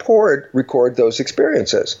can record those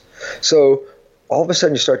experiences. So all of a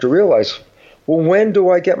sudden you start to realize, well, when do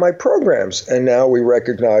I get my programs? And now we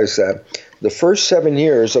recognize that the first 7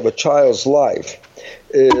 years of a child's life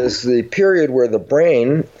is the period where the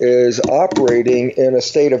brain is operating in a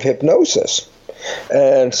state of hypnosis.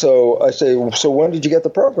 And so I say, so when did you get the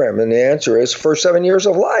program? And the answer is first 7 years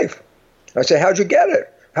of life. I say, how'd you get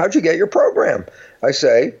it? How'd you get your program? I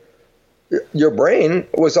say, your brain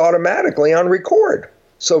was automatically on record.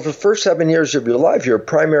 So for the first 7 years of your life, your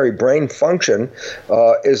primary brain function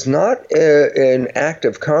is not in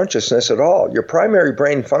active consciousness at all. Your primary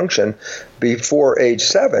brain function before age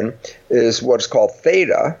 7 is what's called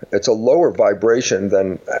theta. It's a lower vibration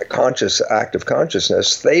than active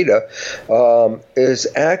consciousness. Theta is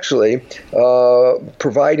actually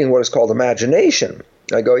providing what is called imagination.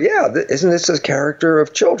 I go, yeah, isn't this a character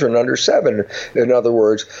of children under 7? In other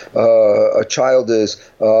words, a child is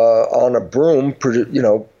on a broom,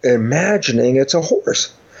 imagining it's a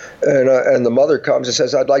horse. And the mother comes and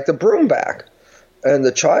says, I'd like the broom back. And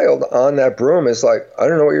the child on that broom is like, I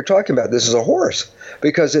don't know what you're talking about. This is a horse.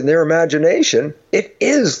 Because in their imagination, it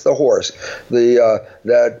is the horse.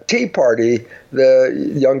 That tea party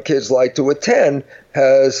the young kids like to attend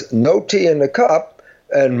has no tea in the cup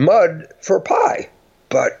and mud for pie.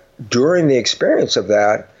 But during the experience of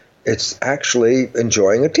that, it's actually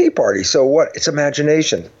enjoying a tea party. So what? It's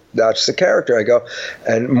imagination. That's the character. I go,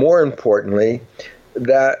 and more importantly,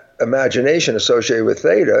 that imagination associated with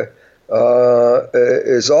theta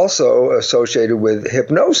is also associated with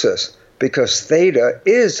hypnosis, because theta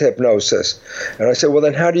is hypnosis. And I say, well,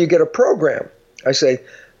 then how do you get a program? I say,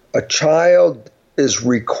 a child is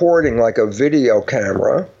recording like a video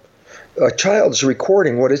camera. A child is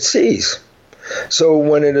recording what it sees. So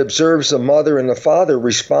when it observes the mother and the father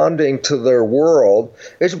responding to their world,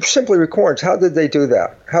 it simply records, how did they do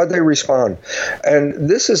that? How did they respond? And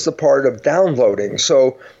this is the part of downloading.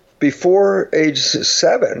 So before age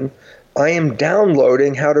 7, I am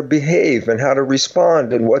downloading how to behave and how to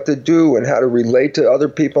respond and what to do and how to relate to other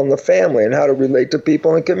people in the family and how to relate to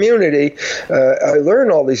people in the community. I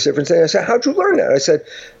learn all these different things. I said, how'd you learn that? I said,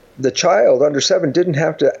 the child under 7 didn't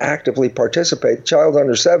have to actively participate. The child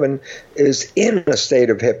under 7 is in a state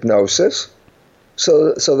of hypnosis.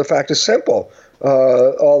 So the fact is simple.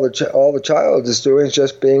 All the child is doing is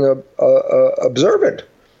just being observant,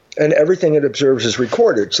 and everything it observes is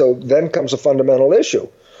recorded. So then comes a fundamental issue.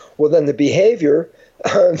 Well, then the behavior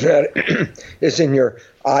that is in your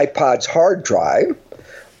iPod's hard drive,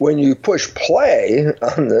 when you push play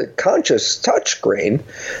on the conscious touchscreen,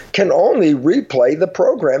 can only replay the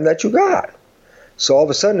program that you got. So all of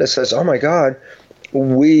a sudden it says, oh my God,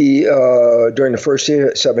 we, during the first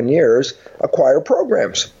 7 years, acquire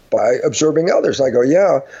programs by observing others. And I go,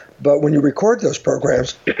 yeah, but when you record those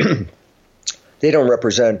programs, they don't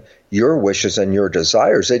represent your wishes and your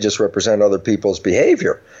desires. They just represent other people's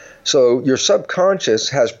behavior. So your subconscious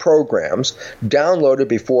has programs downloaded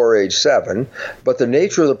before age 7, but the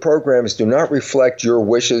nature of the programs do not reflect your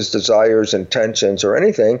wishes, desires, intentions, or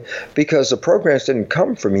anything, because the programs didn't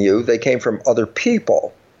come from you. They came from other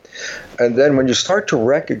people. And then when you start to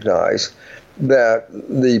recognize that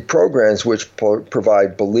the programs which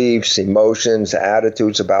provide beliefs, emotions,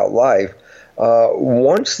 attitudes about life,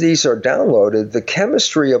 once these are downloaded, the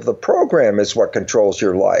chemistry of the program is what controls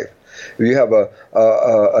your life. If you have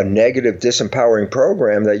a negative, disempowering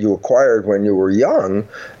program that you acquired when you were young,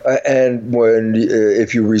 and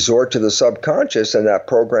if you resort to the subconscious and that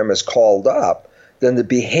program is called up, then the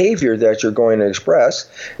behavior that you're going to express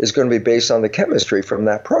is going to be based on the chemistry from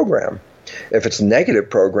that program. If it's negative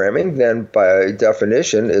programming, then by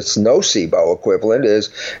definition, its nocebo equivalent is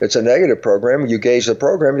it's a negative program. You gauge the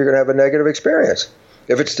program, you're going to have a negative experience.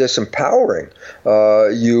 If it's disempowering,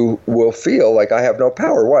 you will feel like I have no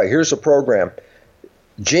power. Why? Here's a program.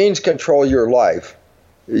 Genes control your life.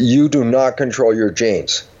 You do not control your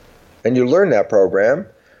genes. And you learn that program,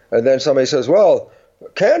 and then somebody says, well,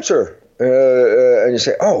 cancer. And you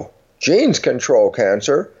say, oh, genes control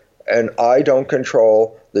cancer, and I don't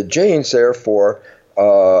control the genes, therefore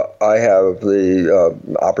I have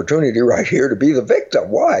the opportunity right here to be the victim.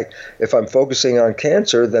 Why? If I'm focusing on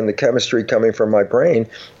cancer, then the chemistry coming from my brain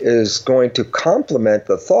is going to complement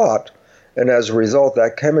the thought, and as a result,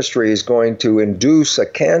 that chemistry is going to induce a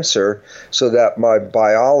cancer so that my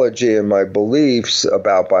biology and my beliefs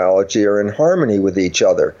about biology are in harmony with each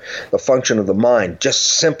other. The function of the mind, just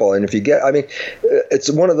simple. And if you get, it's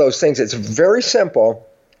one of those things, it's very simple,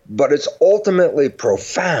 but it's ultimately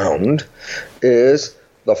profound, is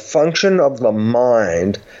the function of the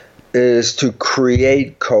mind is to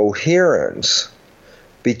create coherence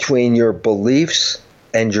between your beliefs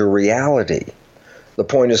and your reality. The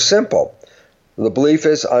point is simple. The belief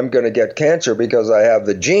is I'm going to get cancer because I have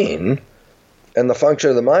the gene, and the function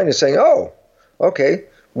of the mind is saying, oh, okay,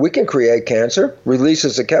 we can create cancer,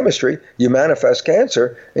 releases the chemistry, you manifest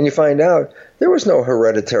cancer, and you find out there was no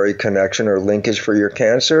hereditary connection or linkage for your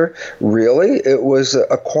cancer. Really, it was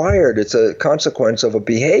acquired. It's a consequence of a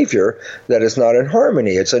behavior that is not in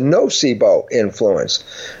harmony. It's a nocebo influence.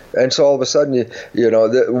 And so all of a sudden,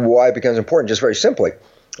 why it becomes important, just very simply.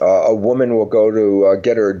 A woman will go to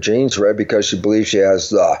get her genes read because she believes she has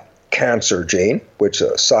the cancer gene, which is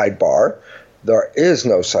a sidebar. There is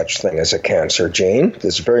no such thing as a cancer gene.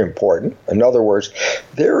 This is very important. In other words,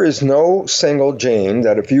 there is no single gene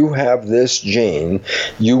that if you have this gene,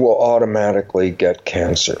 you will automatically get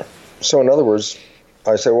cancer. So in other words,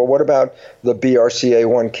 I say, well, what about the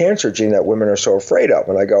BRCA1 cancer gene that women are so afraid of?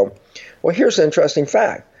 And I go, well, here's an interesting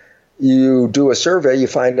fact. You do a survey, you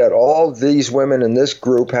find out all these women in this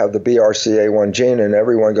group have the BRCA1 gene, and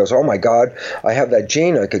everyone goes, oh my God, I have that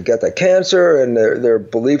gene, I could get that cancer, and their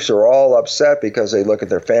beliefs are all upset because they look at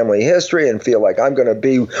their family history and feel like I'm going to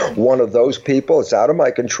be one of those people. It's out of my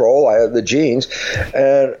control, I have the genes.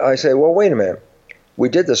 And I say, well, wait a minute. We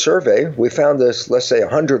did the survey, we found this, let's say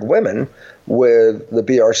 100 women with the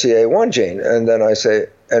BRCA1 gene. And then I say,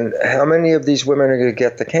 and how many of these women are going to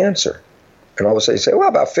get the cancer? And all of a sudden you say, well,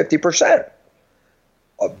 about 50%.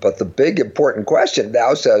 But the big important question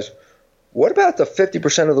now says, what about the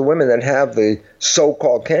 50% of the women that have the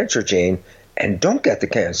so-called cancer gene and don't get the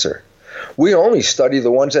cancer? We only study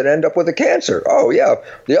the ones that end up with the cancer. Oh, yeah,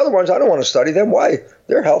 the other ones, I don't want to study them. Why?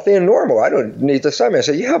 They're healthy and normal. I don't need to study them. I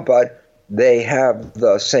say, yeah, but they have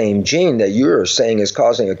the same gene that you're saying is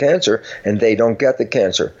causing a cancer, and they don't get the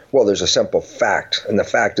cancer. Well, there's a simple fact, and the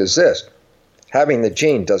fact is this. Having the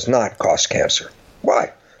gene does not cause cancer.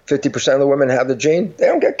 Why? 50% of the women have the gene, they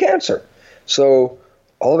don't get cancer. So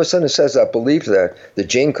all of a sudden it says that belief that the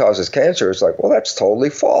gene causes cancer. It's like, well, that's totally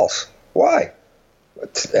false. Why?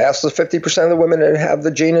 Ask the 50% of the women that have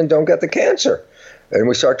the gene and don't get the cancer. And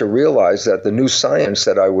we start to realize that the new science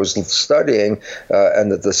that I was studying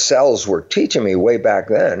and that the cells were teaching me way back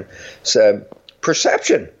then said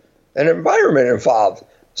perception and environment involved.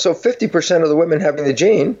 So 50% of the women having the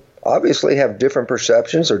gene obviously have different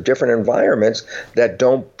perceptions or different environments that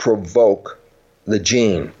don't provoke the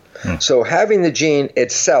gene. So having the gene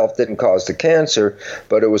itself didn't cause the cancer,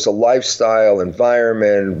 but it was a lifestyle,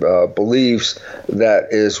 environment, beliefs that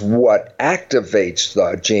is what activates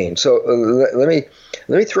the gene. So let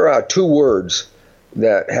me throw out two words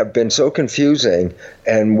that have been so confusing,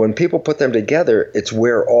 and when people put them together, it's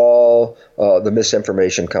where all the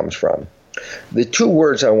misinformation comes from. The two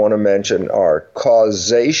words I want to mention are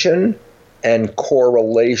causation and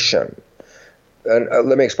correlation. And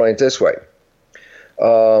let me explain it this way.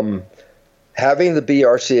 Having the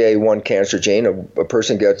BRCA1 cancer gene, a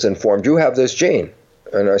person gets informed, you have this gene.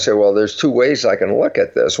 And I say, well, there's two ways I can look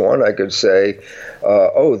at this. One, I could say,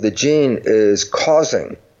 the gene is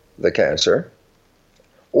causing the cancer.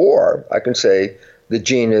 Or I can say the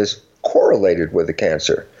gene is correlated with the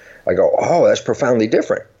cancer. I go, oh, that's profoundly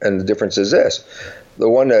different. And the difference is this. The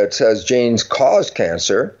one that says genes cause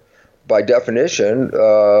cancer, by definition,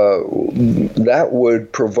 that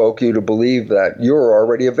would provoke you to believe that you're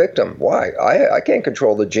already a victim. Why? I can't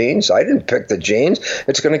control the genes. I didn't pick the genes.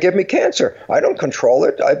 It's going to give me cancer. I don't control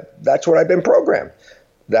it. That's what I've been programmed.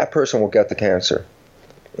 That person will get the cancer,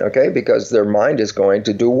 okay? Because their mind is going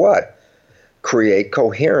to do what? Create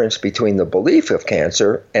coherence between the belief of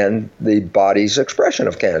cancer and the body's expression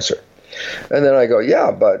of cancer. And then I go,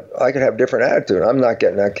 yeah, but I could have different attitude. I'm not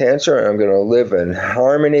getting that cancer, and I'm going to live in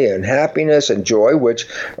harmony and happiness and joy, which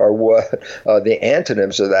are what the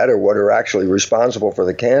antonyms of that are what are actually responsible for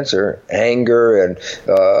the cancer: anger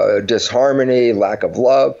and disharmony, lack of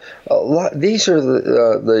love. These are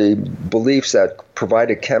the beliefs that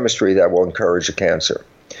provide a chemistry that will encourage the cancer.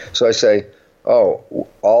 So I say, oh,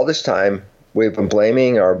 all this time we've been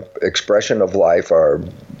blaming our expression of life, our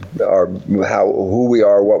who we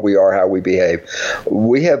are, what we are, how we behave.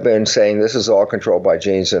 We have been saying this is all controlled by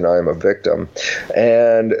genes, and I am a victim.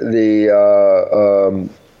 And the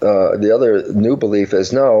other new belief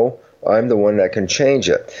is no, I'm the one that can change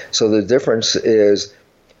it. So the difference is,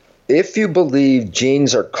 if you believe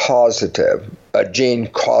genes are causative, a gene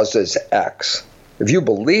causes X. If you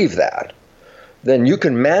believe that, then you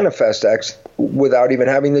can manifest X without even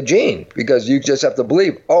having the gene, because you just have to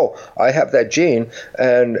believe, oh, I have that gene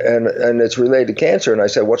and it's related to cancer. And I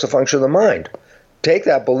said, what's the function of the mind? Take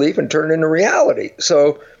that belief and turn it into reality.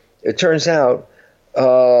 So it turns out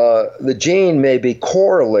the gene may be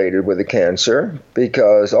correlated with the cancer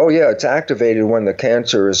because, oh yeah, it's activated when the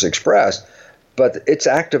cancer is expressed, but its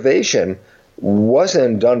activation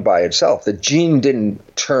wasn't done by itself. The gene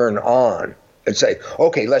didn't turn on and say,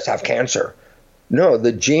 okay, let's have cancer. No,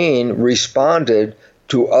 the gene responded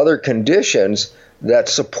to other conditions that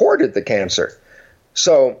supported the cancer.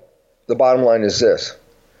 So the bottom line is this.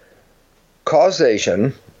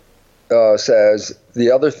 Causation says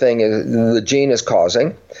the other thing is the gene is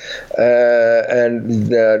causing, and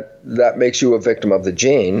that makes you a victim of the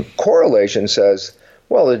gene. Correlation says,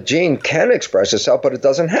 well, the gene can express itself, but it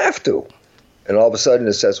doesn't have to. And all of a sudden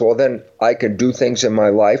it says, well, then I can do things in my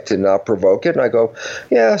life to not provoke it. And I go,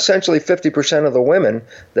 yeah, essentially 50% of the women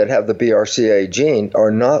that have the BRCA gene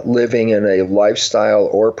are not living in a lifestyle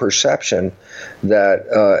or perception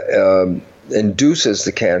that induces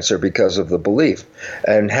the cancer because of the belief.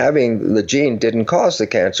 And having the gene didn't cause the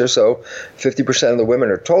cancer, so 50% of the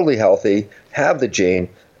women are totally healthy, have the gene,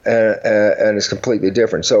 and it's completely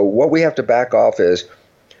different. So what we have to back off is,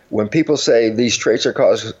 when people say these traits are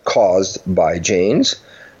caused by genes,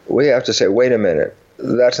 we have to say, wait a minute,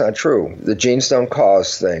 that's not true. The genes don't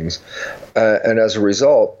cause things. And as a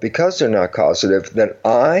result, because they're not causative, then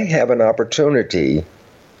I have an opportunity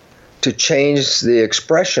to change the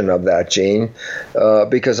expression of that gene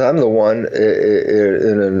because I'm the one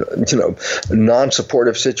in a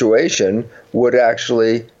non-supportive situation would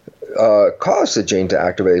actually cause the gene to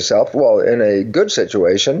activate itself. Well, in a good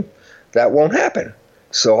situation, that won't happen.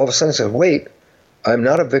 So all of a sudden I said, wait, I'm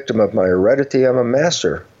not a victim of my heredity. I'm a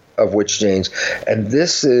master of which genes. And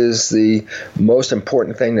this is the most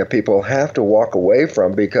important thing that people have to walk away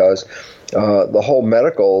from, because the whole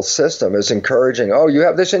medical system is encouraging, oh, you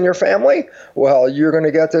have this in your family? Well, you're going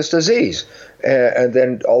to get this disease. And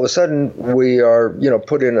then all of a sudden we are,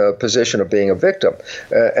 put in a position of being a victim.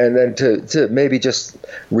 And then to maybe just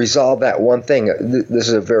resolve that one thing. This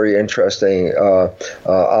is a very interesting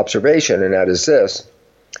observation, and that is this.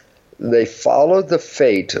 They followed the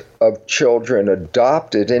fate of children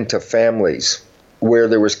adopted into families where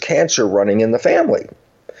there was cancer running in the family.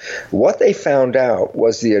 What they found out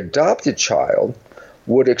was the adopted child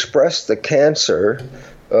would express the cancer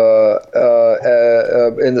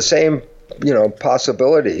in the same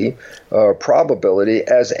possibility or probability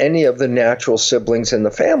as any of the natural siblings in the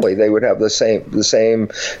family. They would have the same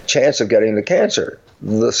chance of getting the cancer.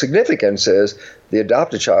 The significance is the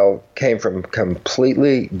adopted child came from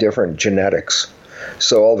completely different genetics.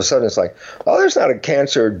 So all of a sudden it's like, oh, there's not a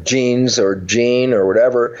cancer genes or gene or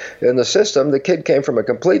whatever in the system. The kid came from a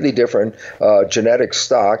completely different genetic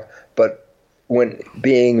stock, but when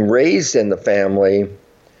being raised in the family,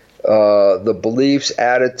 the beliefs,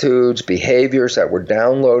 attitudes, behaviors that were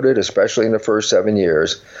downloaded, especially in the first 7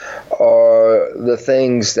 years, are the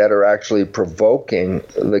things that are actually provoking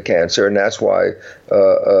the cancer. And that's why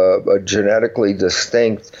a genetically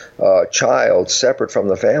distinct child, separate from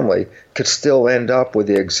the family, could still end up with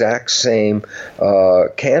the exact same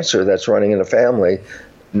cancer that's running in the family,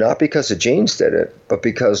 not because the genes did it, but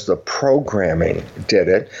because the programming did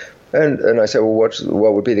it. And I said, well,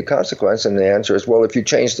 what would be the consequence? And the answer is, well, if you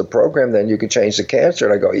change the program, then you can change the cancer.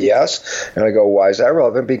 And I go, yes. And I go, why is that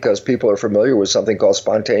relevant? Because people are familiar with something called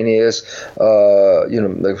spontaneous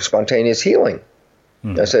healing.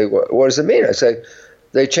 I say, what does it mean? I say,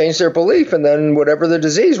 they changed their belief, and then whatever the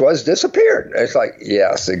disease was disappeared. And it's like,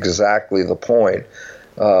 yes, exactly the point.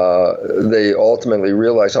 They ultimately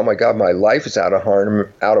realized, oh my God, my life is out of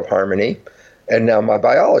harmony, and now my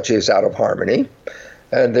biology is out of harmony.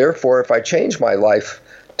 And therefore, if I change my life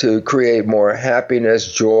to create more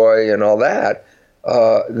happiness, joy, and all that,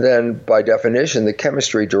 then by definition, the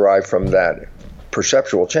chemistry derived from that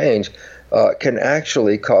perceptual change can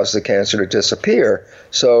actually cause the cancer to disappear.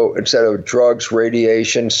 So instead of drugs,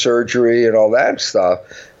 radiation, surgery, and all that stuff,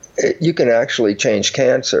 you can actually change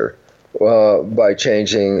cancer by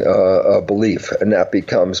changing a belief. And that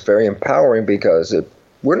becomes very empowering because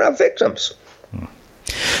we're not victims.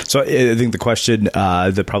 So I think the question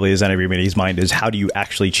that probably is on everybody's mind is, how do you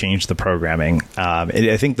actually change the programming?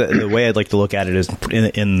 I think the way I'd like to look at it is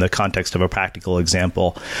in the context of a practical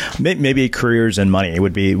example. Maybe careers and money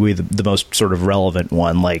would be the most sort of relevant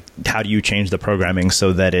one. Like, how do you change the programming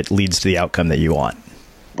so that it leads to the outcome that you want?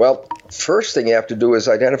 Well, first thing you have to do is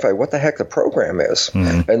identify what the heck the program is.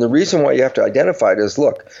 Mm-hmm. And the reason why you have to identify it is,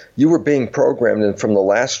 look, you were being programmed from the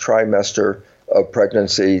last trimester of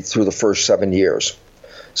pregnancy through the first 7 years.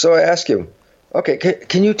 So I ask you, okay,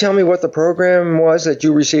 can you tell me what the program was that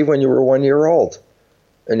you received when you were 1 year old?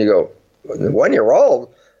 And you go, 1 year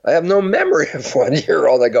old? I have no memory of 1 year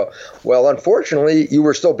old. I go, well, unfortunately, you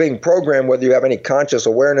were still being programmed whether you have any conscious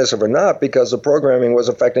awareness of it or not, because the programming was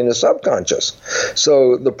affecting the subconscious.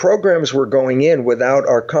 So the programs were going in without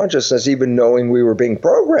our consciousness even knowing we were being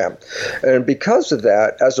programmed. And because of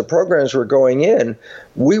that, as the programs were going in,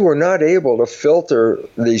 we were not able to filter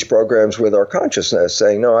these programs with our consciousness,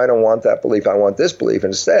 saying, no, I don't want that belief, I want this belief.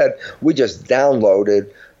 Instead, we just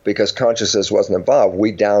downloaded, because consciousness wasn't involved,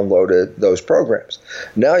 we downloaded those programs.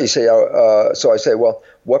 Now you say, so I say, well,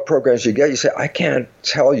 what programs you get? You say, I can't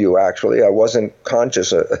tell you, actually. I wasn't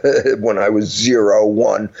conscious when I was 0,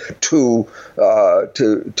 1, 2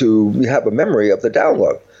 to have a memory of the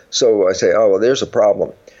download. So I say, oh, well, there's a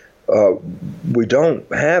problem. We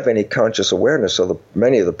don't have any conscious awareness of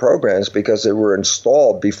many of the programs because they were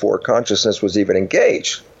installed before consciousness was even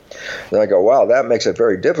engaged. And I go, wow, that makes it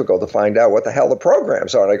very difficult to find out what the hell the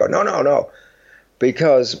programs are. And I go, no,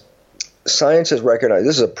 because science has recognized,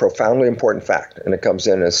 this is a profoundly important fact, and it comes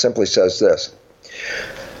in and it simply says this.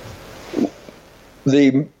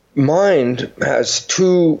 The mind has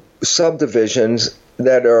two subdivisions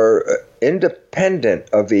that are independent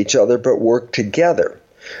of each other but work together.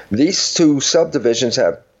 These two subdivisions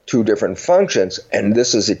have two different functions, and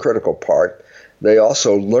this is the critical part. They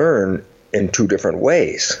also learn in two different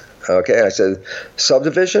ways. Okay, I said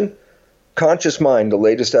subdivision, conscious mind, the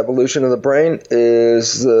latest evolution of the brain,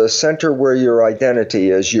 is the center where your identity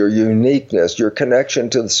is, your uniqueness, your connection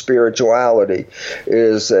to the spirituality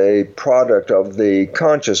is a product of the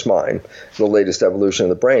conscious mind. The latest evolution of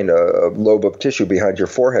the brain, a lobe of tissue behind your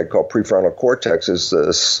forehead called prefrontal cortex is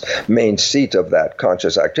the main seat of that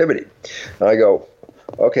conscious activity. And I go,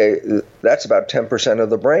 okay, that's about 10% of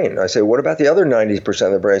the brain. I say, what about the other 90%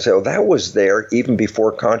 of the brain? I say, oh, that was there even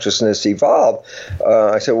before consciousness evolved.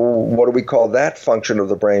 I say, well, what do we call that function of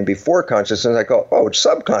the brain before consciousness? I go, oh, it's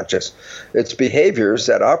subconscious. It's behaviors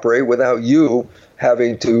that operate without you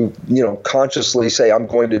having to, consciously say, I'm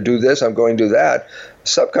going to do this, I'm going to do that.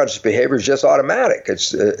 Subconscious behavior is just automatic.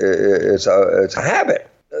 It's a habit.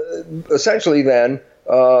 Essentially, then,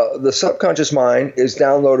 the subconscious mind is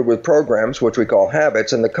downloaded with programs, which we call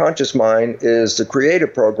habits, and the conscious mind is the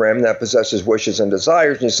creative program that possesses wishes and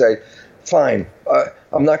desires. And you say, fine,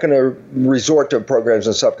 I'm not going to resort to programs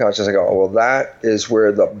in subconscious. I go, oh, well, that is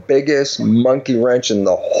where the biggest monkey wrench in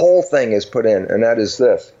the whole thing is put in, and that is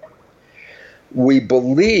this. We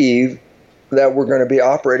believe that we're going to be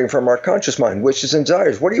operating from our conscious mind, wishes and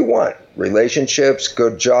desires. What do you want? Relationships,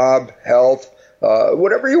 good job, health,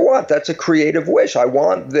 whatever you want. That's a creative wish. I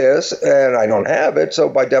want this, and I don't have it, so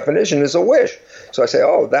by definition, it's a wish. So I say,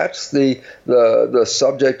 oh, that's the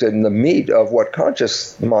subject and the meat of what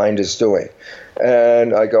conscious mind is doing.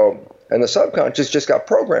 And I go, and the subconscious just got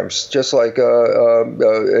programs, just like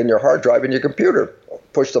in your hard drive in your computer.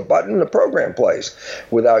 Push the button, the program plays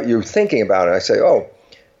without you thinking about it. I say, oh,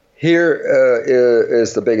 here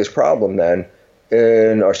is the biggest problem then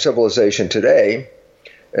in our civilization today,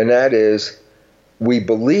 and that is we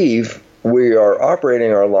believe we are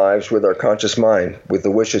operating our lives with our conscious mind, with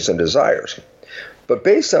the wishes and desires. But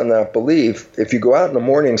based on that belief, if you go out in the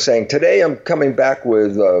morning saying, today I'm coming back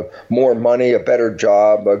with more money, a better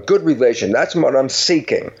job, a good relation, that's what I'm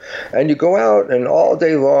seeking. And you go out and all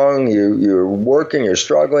day long, you're working, you're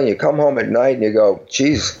struggling, you come home at night and you go,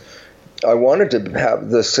 geez, I wanted to have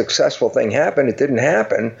this successful thing happen. It didn't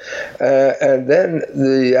happen. And then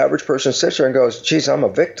the average person sits there and goes, geez, I'm a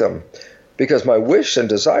victim because my wish and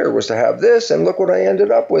desire was to have this, and look what I ended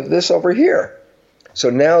up with, this over here. So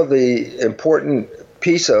now the important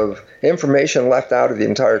piece of information left out of the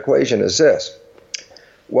entire equation is this.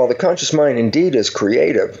 While the conscious mind indeed is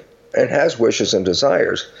creative and has wishes and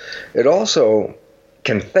desires, it also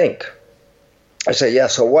can think. I say, yeah,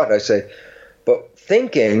 so what? I say, but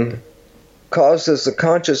thinking causes the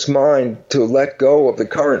conscious mind to let go of the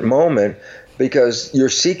current moment because you're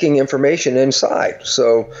seeking information inside.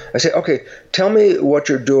 So I say, okay, tell me what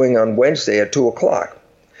you're doing on Wednesday at 2 o'clock.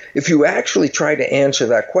 If you actually try to answer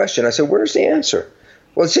that question, I say, where's the answer?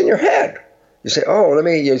 Well, it's in your head. You say, oh,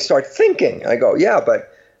 you start thinking. I go, yeah,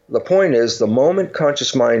 but the point is the moment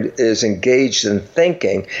conscious mind is engaged in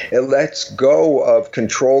thinking, it lets go of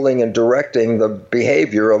controlling and directing the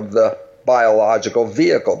behavior of the biological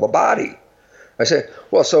vehicle, the body. I say,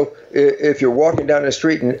 well, so if you're walking down the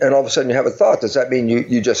street and all of a sudden you have a thought, does that mean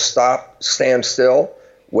you just stop, stand still,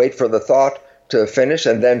 wait for the thought to finish,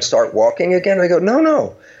 and then start walking again? I go,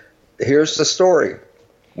 no. Here's the story.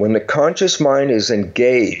 When the conscious mind is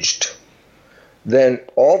engaged, then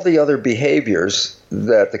all the other behaviors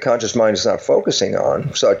that the conscious mind is not focusing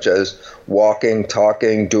on, such as walking,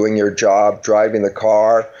 talking, doing your job, driving the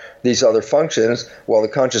car, these other functions, while the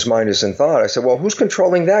conscious mind is in thought. I said, well, who's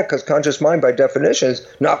controlling that? Because conscious mind, by definition, is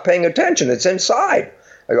not paying attention. It's inside.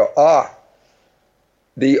 I go,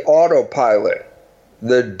 the autopilot,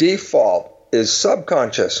 the default is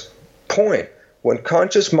subconscious. Point. When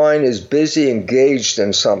conscious mind is busy engaged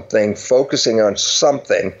in something, focusing on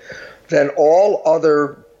something, then all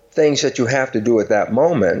other things that you have to do at that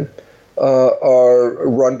moment are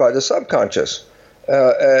run by the subconscious.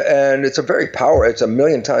 And it's a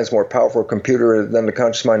million times more powerful computer than the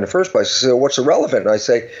conscious mind in the first place. So what's irrelevant? And I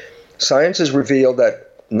say, science has revealed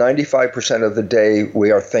that 95% of the day we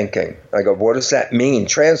are thinking. I go, what does that mean?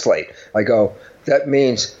 Translate. I go, that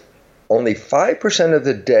means only 5% of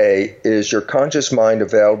the day is your conscious mind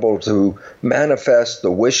available to manifest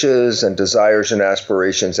the wishes and desires and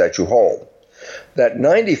aspirations that you hold. That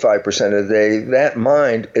 95% of the day, that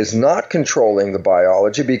mind is not controlling the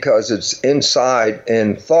biology because it's inside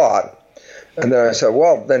in thought. And then I said,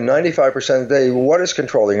 well, then 95% of the day, what is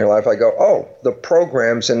controlling your life? I go, oh, the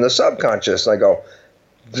programs in the subconscious. And I go,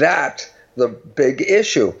 that's the big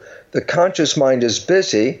issue. The conscious mind is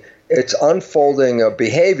busy. It's unfolding a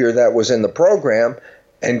behavior that was in the program.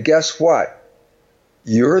 And guess what?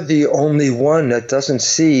 You're the only one that doesn't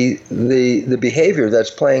see the behavior that's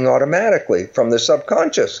playing automatically from the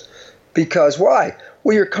subconscious. Because why?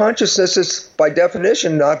 Well, your consciousness is, by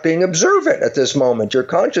definition, not being observant at this moment. Your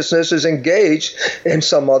consciousness is engaged in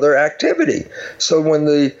some other activity. So when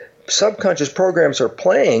the subconscious programs are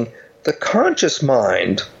playing, the conscious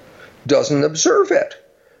mind doesn't observe it.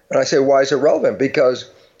 And I say, why is it relevant? Because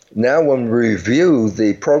now when we review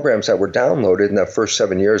the programs that were downloaded in the first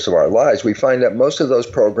 7 years of our lives, we find that most of those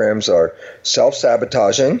programs are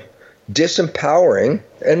self-sabotaging, disempowering,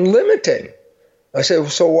 and limiting. I say,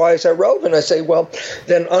 so why is that relevant? I say, well,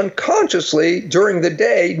 then unconsciously during the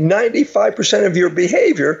day, 95% of your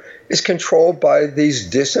behavior is controlled by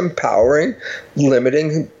these disempowering,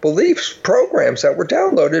 limiting beliefs, programs that were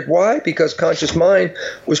downloaded. Why? Because conscious mind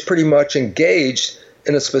was pretty much engaged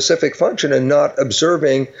in a specific function and not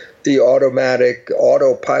observing the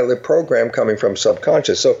autopilot program coming from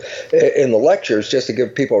subconscious. So in the lectures, just to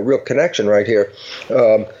give people a real connection right here,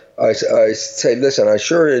 I say, listen, I'm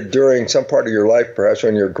sure during some part of your life, perhaps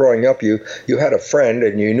when you're growing up, you had a friend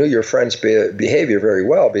and you knew your friend's behavior very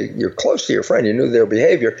well. You're close to your friend, you knew their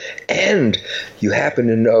behavior, and you happen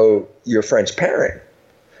to know your friend's parent.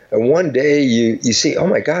 And one day you see, oh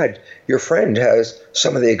my God, your friend has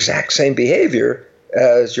some of the exact same behavior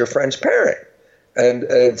as your friend's parent.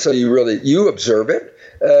 And so you observe it,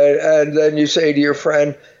 and then you say to your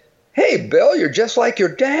friend, hey, Bill, you're just like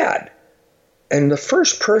your dad. And the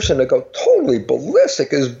first person to go totally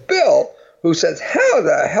ballistic is Bill, who says, how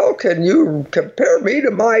the hell can you compare me to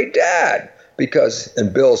my dad? Because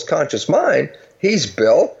in Bill's conscious mind, he's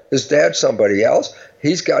Bill, his dad's somebody else.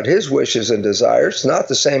 He's got his wishes and desires, not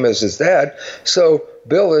the same as his dad. So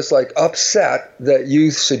Bill is like upset that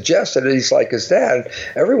you suggested that he's like his dad.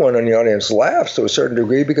 Everyone in the audience laughs to a certain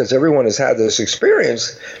degree because everyone has had this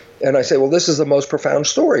experience. And I say, well, this is the most profound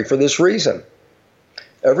story for this reason.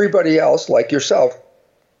 Everybody else, like yourself,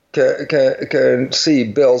 can see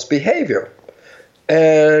Bill's behavior.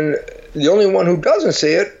 And the only one who doesn't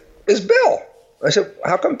see it is Bill. I said,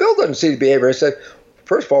 how come Bill doesn't see the behavior? I said,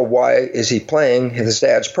 first of all, why is he playing his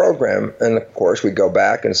dad's program? And of course, we go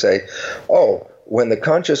back and say, oh, when the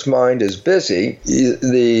conscious mind is busy,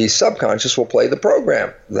 the subconscious will play the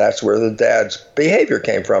program. That's where the dad's behavior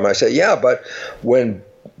came from. I say, yeah, but when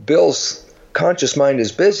Bill's conscious mind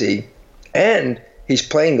is busy and he's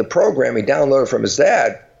playing the program he downloaded from his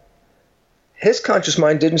dad, his conscious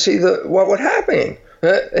mind didn't see what was happening.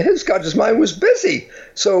 His conscious mind was busy.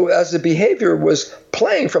 So as the behavior was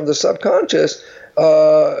playing from the subconscious,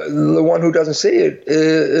 the one who doesn't see it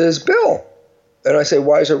is Bill. And I say,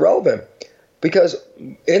 why is it relevant? Because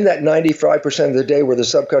in that 95% of the day where the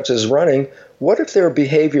subconscious is running, what if there are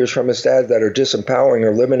behaviors from his dad that are disempowering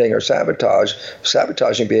or limiting or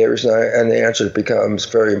sabotaging behaviors? And the answer becomes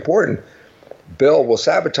very important. Bill will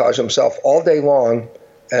sabotage himself all day long,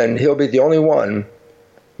 and he'll be the only one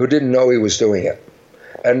who didn't know he was doing it.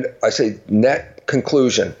 And I say, net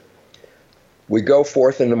conclusion. We go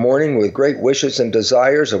forth in the morning with great wishes and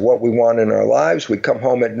desires of what we want in our lives. We come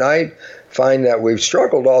home at night, find that we've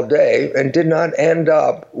struggled all day and did not end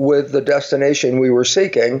up with the destination we were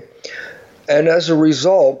seeking. And as a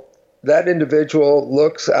result, that individual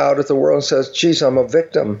looks out at the world and says, geez, I'm a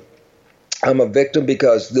victim. I'm a victim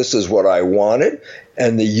because this is what I wanted,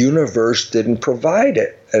 and the universe didn't provide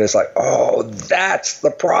it. And it's like, oh, that's the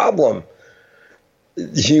problem.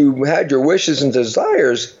 You had your wishes and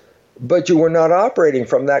desires, but you were not operating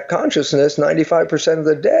from that consciousness 95% of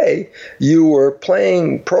the day. You were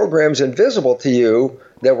playing programs invisible to you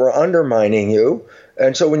that were undermining you.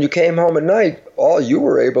 And so when you came home at night, all you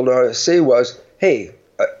were able to see was, hey,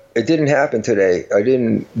 it didn't happen today. I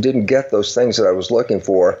didn't get those things that I was looking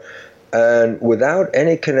for. And without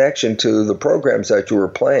any connection to the programs that you were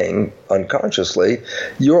playing unconsciously,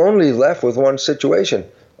 you're only left with one situation.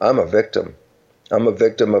 I'm a victim. I'm a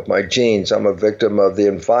victim of my genes. I'm a victim of the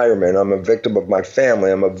environment. I'm a victim of my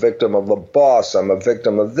family. I'm a victim of the boss. I'm a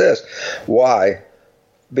victim of this. Why?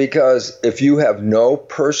 Because if you have no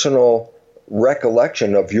personal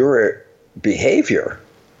recollection of your behavior,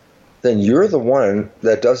 then you're the one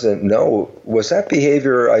that doesn't know, was that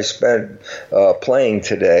behavior I spent playing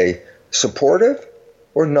today supportive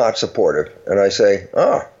or not supportive? And I say,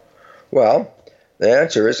 well, the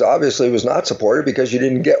answer is obviously it was not supportive because you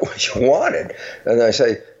didn't get what you wanted. And I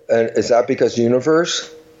say, and is that because the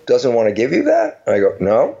universe doesn't want to give you that? And I go,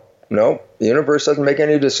 no, the universe doesn't make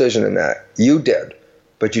any decision in that. You did,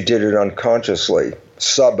 but you did it unconsciously,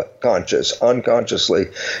 subconscious, unconsciously.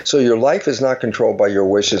 So your life is not controlled by your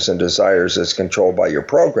wishes and desires, it's controlled by your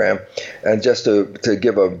program. And just to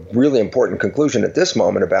give a really important conclusion at this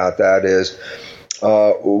moment about that is,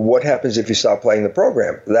 what happens if you stop playing the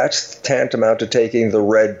program? That's tantamount to taking the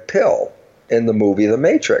red pill. in the movie The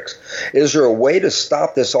Matrix. Is there a way to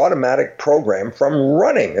stop this automatic program from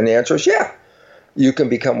running? And the answer is yeah. You can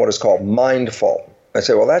become what is called mindful. I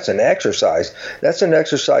say, well, that's an exercise. That's an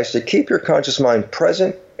exercise to keep your conscious mind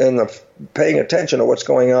present and paying attention to what's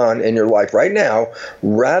going on in your life right now,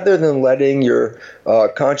 rather than letting your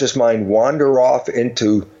conscious mind wander off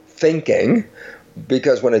into thinking,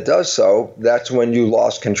 because when it does so, that's when you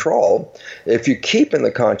lost control. If you keep in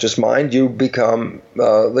the conscious mind, you become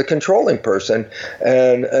the controlling person.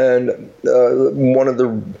 And one of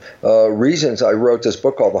the reasons I wrote this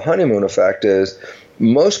book called The Honeymoon Effect is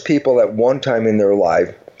most people at one time in their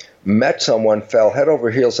life met someone, fell head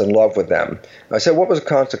over heels in love with them. I said, what was the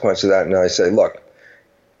consequence of that? And I say, look,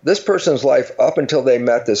 this person's life up until they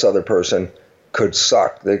met this other person could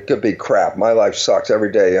suck. It could be crap. My life sucks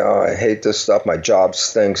every day. Oh, I hate this stuff. My job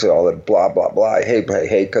stinks. All that blah, blah, blah. I hate,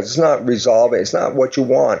 because it's not resolving. It's not what you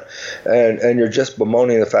want. And you're just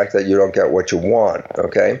bemoaning the fact that you don't get what you want,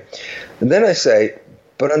 okay? And then I say,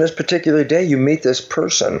 but on this particular day, you meet this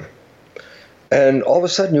person, and all of a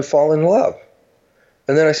sudden you fall in love.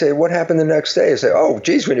 And then I say, what happened the next day? I say, oh,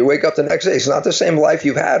 geez, when you wake up the next day, it's not the same life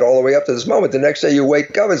you've had all the way up to this moment. The next day you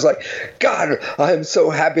wake up, it's like, God, I'm so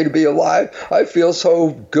happy to be alive. I feel so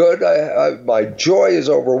good. My joy is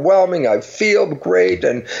overwhelming. I feel great,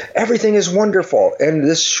 and everything is wonderful. And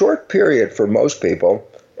this short period for most people,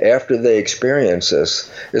 after they experience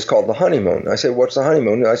this, is called the honeymoon. I say, what's the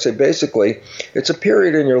honeymoon? And I say, basically, it's a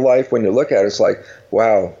period in your life when you look at it, it's like,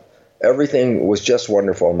 wow, everything was just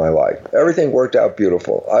wonderful in my life. Everything worked out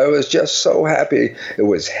beautiful. I was just so happy. It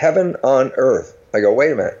was heaven on earth. I go,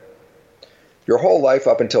 wait a minute. Your whole life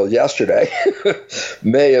up until yesterday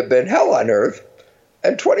may have been hell on earth.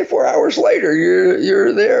 And 24 hours later,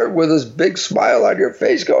 you're there with this big smile on your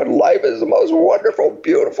face going, life is the most wonderful,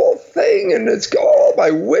 beautiful thing. And it's all my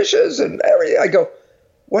wishes and everything. I go,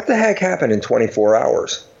 what the heck happened in 24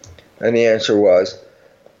 hours? And the answer was,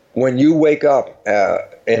 when you wake up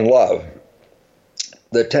in love,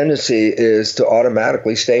 the tendency is to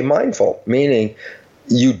automatically stay mindful, meaning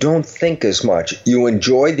you don't think as much. You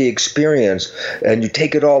enjoy the experience and you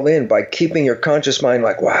take it all in by keeping your conscious mind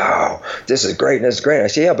like, wow, this is great and this is great. I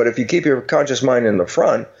say, yeah, but if you keep your conscious mind in the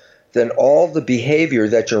front, then all the behavior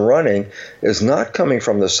that you're running is not coming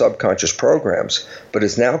from the subconscious programs, but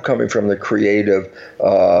is now coming from the creative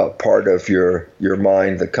part of your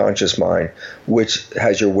mind, the conscious mind, which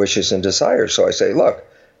has your wishes and desires. So I say, look,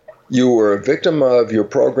 you were a victim of your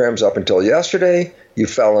programs up until yesterday. You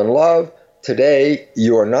fell in love. Today,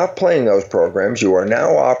 you are not playing those programs. You are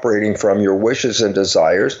now operating from your wishes and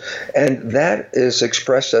desires, and that is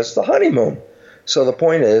expressed as the honeymoon. So the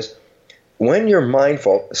point is, when you're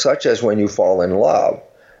mindful, such as when you fall in love,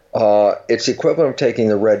 it's equivalent of taking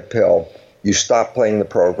the red pill. You stop playing the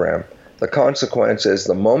program. The consequence is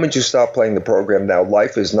the moment you stop playing the program, now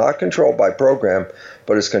life is not controlled by program,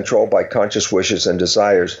 but is controlled by conscious wishes and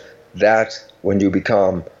desires. That's when you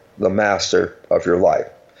become the master of your life.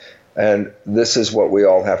 And this is what we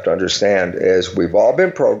all have to understand is we've all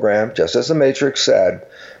been programmed, just as the Matrix said.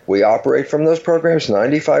 We operate from those programs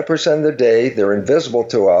 95% of the day. They're invisible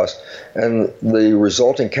to us. And the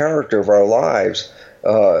resulting character of our lives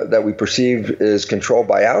that we perceive is controlled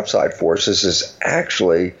by outside forces is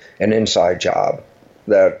actually an inside job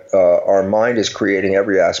that our mind is creating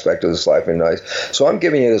every aspect of this life and life. So I'm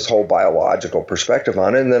giving you this whole biological perspective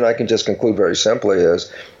on it. And then I can just conclude very simply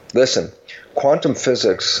is, listen, quantum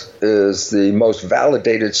physics is the most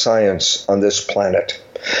validated science on this planet.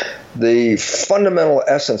 The fundamental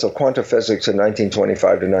essence of quantum physics in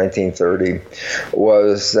 1925 to 1930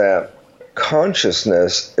 was that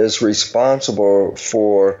consciousness is responsible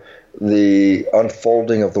for the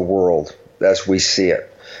unfolding of the world as we see it.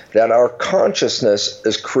 That our consciousness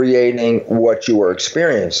is creating what you are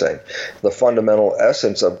experiencing. The fundamental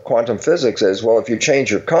essence of quantum physics is, well, if you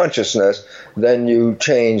change your consciousness, then you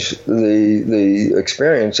change the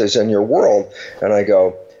experiences in your world. And I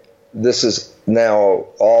go, this is now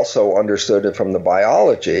also understood from the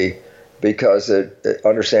biology, because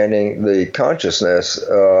understanding the consciousness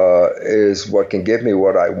is what can give me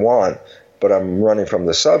what I want, but I'm running from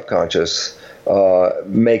the subconscious,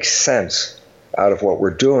 makes sense out of what we're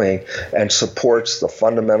doing and supports the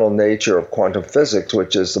fundamental nature of quantum physics,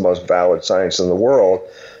 which is the most valid science in the world.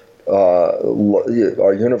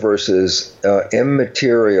 Our universe is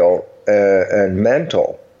immaterial and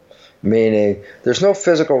mental, meaning there's no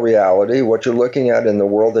physical reality. What you're looking at in the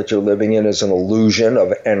world that you're living in is an illusion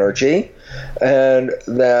of energy, and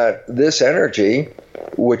that this energy,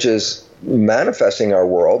 which is manifesting our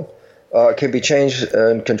world, can be changed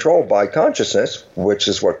and controlled by consciousness, which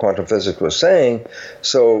is what quantum physics was saying.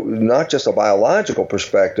 So not just a biological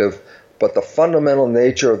perspective, but the fundamental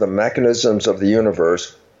nature of the mechanisms of the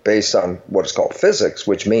universe, based on what is called physics,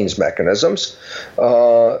 which means mechanisms,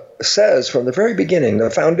 says from the very beginning, the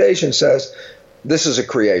foundation says, this is a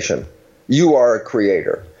creation. You are a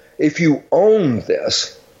creator. If you own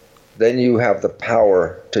this, then you have the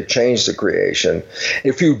power to change the creation.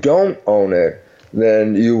 If you don't own it,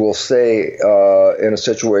 then you will stay in a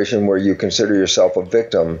situation where you consider yourself a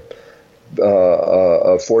victim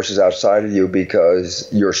of forces outside of you because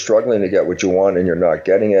you're struggling to get what you want and you're not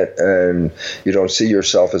getting it, and you don't see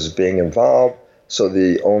yourself as being involved. So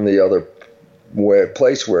the only other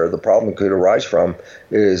place where the problem could arise from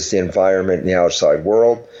is the environment and the outside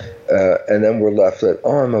world. And then we're left with,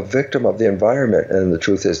 oh, I'm a victim of the environment. And the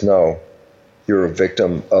truth is, no, you're a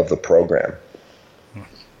victim of the program.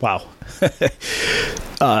 Wow.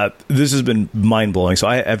 This has been mind-blowing. So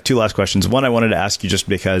I have two last questions. One, I wanted to ask you just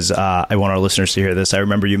because I want our listeners to hear this. I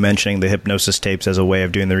remember you mentioning the hypnosis tapes as a way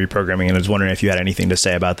of doing the reprogramming, and I was wondering if you had anything to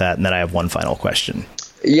say about that. And then I have one final question.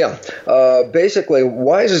 Yeah. Basically,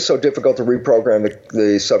 why is it so difficult to reprogram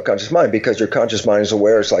the subconscious mind? Because your conscious mind is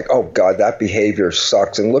aware. It's like, oh, God, that behavior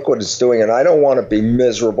sucks, and look what it's doing, and I don't want to be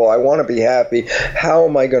miserable. I want to be happy. How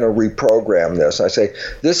am I going to reprogram this? I say,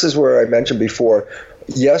 this is where I mentioned before,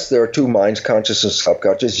 yes, there are two minds, conscious and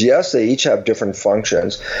subconscious. Yes, they each have different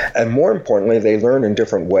functions. And more importantly, they learn in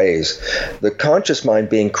different ways. The conscious mind,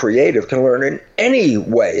 being creative, can learn in any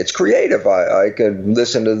way. It's creative. I could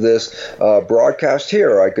listen to this broadcast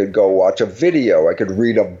here. I could go watch a video. I could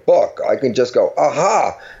read a book. I can just go,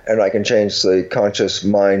 aha, and I can change the conscious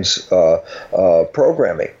mind's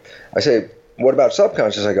programming. I say, what about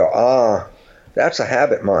subconscious? I go, that's a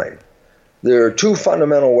habit mind. There are two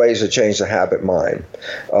fundamental ways to change the habit mind.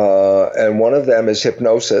 And one of them is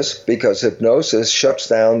hypnosis, because hypnosis shuts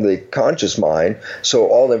down the conscious mind, so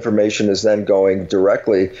all information is then going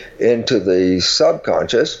directly into the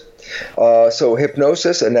subconscious. So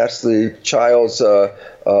hypnosis, and that's the child's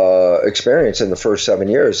experience in the first 7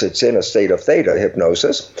 years. It's in a state of theta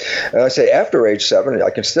hypnosis. And I say after age 7,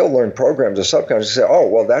 I can still learn programs of subconscious. I say, oh,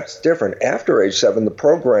 well, that's different. After age 7, the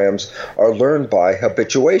programs are learned by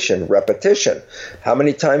habituation, repetition. How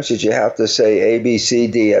many times did you have to say A, B, C,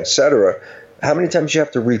 D, etc.? How many times do you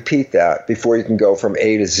have to repeat that before you can go from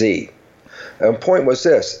A to Z? And the point was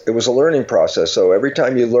this, it was a learning process. So every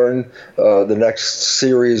time you learn the next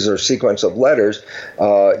series or sequence of letters,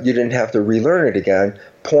 you didn't have to relearn it again.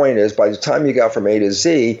 Point is, by the time you got from A to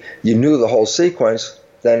Z, you knew the whole sequence,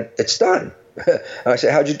 then it's done. And I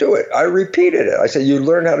say, how'd you do it? I repeated it. I said, you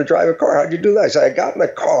learned how to drive a car. How'd you do that? I said, I got in the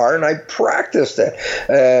car and I practiced it.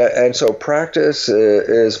 And so practice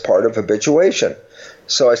is part of habituation.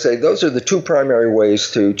 So I say those are the two primary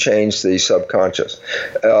ways to change the subconscious.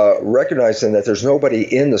 Recognizing that there's nobody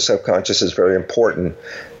in the subconscious is very important,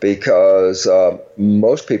 because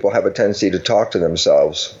most people have a tendency to talk to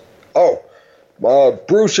themselves. Oh,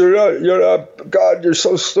 Bruce, God, you're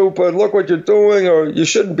so stupid. Look what you're doing, or you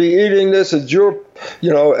shouldn't be eating this. It's your,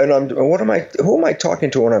 and who am I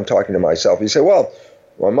talking to when I'm talking to myself? You say, well,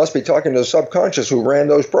 I must be talking to the subconscious who ran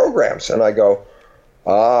those programs. And I go,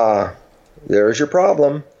 there's your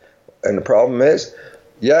problem. And the problem is,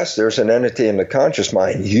 yes, there's an entity in the conscious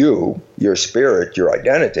mind, you, your spirit, your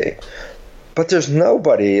identity. But there's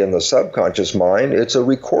nobody in the subconscious mind. It's a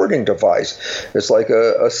recording device. It's like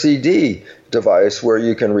a CD device where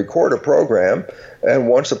you can record a program, and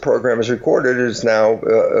once the program is recorded, it is now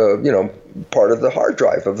part of the hard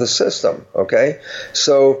drive of the system. Okay,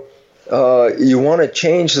 so you want to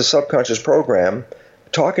change the subconscious program.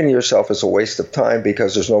 Talking to yourself is a waste of time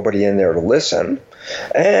because there's nobody in there to listen.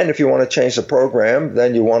 And if you want to change the program,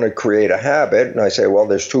 then you want to create a habit. And I say, well,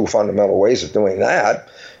 there's two fundamental ways of doing that.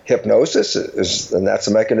 Hypnosis is, and that's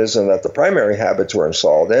the mechanism that the primary habits were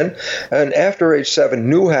installed in. And after age 7,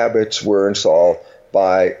 new habits were installed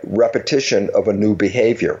by repetition of a new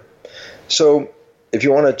behavior. So if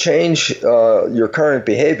you want to change your current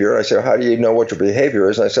behavior, I say, how do you know what your behavior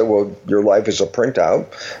is? And I said, well, your life is a printout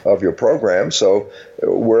of your program. So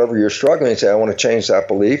wherever you're struggling, say, I want to change that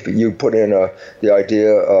belief. You put in the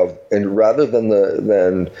idea of, and rather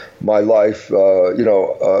than my life,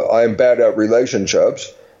 I am bad at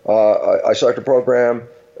relationships. I start the program,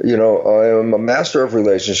 I am a master of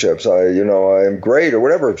relationships. I am great, or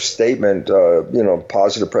whatever statement,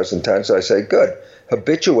 positive present tense. I say, good.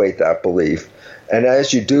 Habituate that belief. And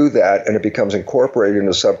as you do that and it becomes incorporated in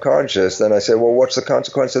the subconscious, then I say, well, what's the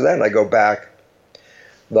consequence of that? And I go back.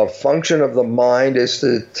 The function of the mind is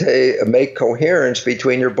to make coherence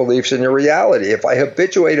between your beliefs and your reality. If I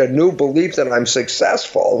habituate a new belief that I'm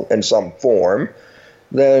successful in some form,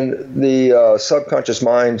 then the subconscious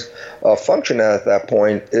mind's function at that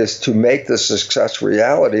point is to make the success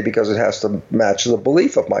reality, because it has to match the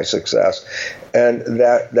belief of my success. And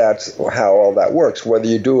that's how all that works. Whether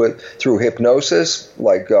you do it through hypnosis,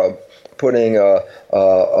 like putting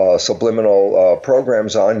subliminal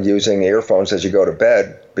programs on using earphones as you go to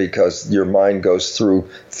bed, because your mind goes through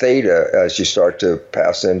theta as you start to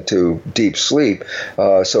pass into deep sleep.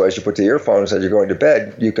 So as you put the earphones as you're going to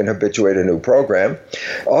bed, you can habituate a new program.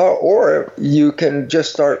 Or you can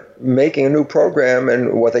just start making a new program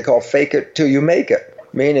and what they call fake it till you make it,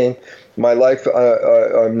 meaning my life,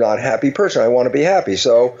 I'm not a happy person. I want to be happy.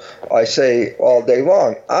 So I say all day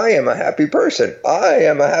long, I am a happy person. I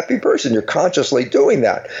am a happy person. You're consciously doing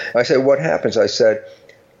that. I say, what happens? I said,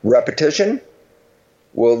 repetition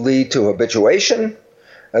will lead to habituation.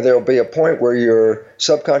 And there will be a point where your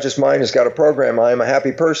subconscious mind has got a program, I am a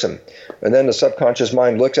happy person. And then the subconscious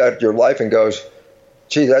mind looks at your life and goes,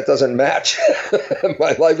 gee, that doesn't match.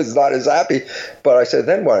 My life is not as happy. But I said,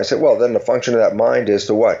 then what? I said, well, then the function of that mind is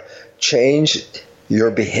to what? Change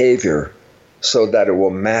your behavior so that it will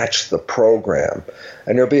match the program.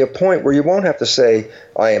 And there'll be a point where you won't have to say,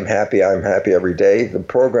 I'm happy every day. The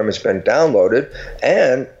program has been downloaded,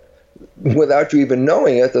 and without you even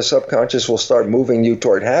knowing it, the subconscious will start moving you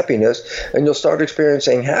toward happiness, and you'll start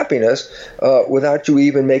experiencing happiness without you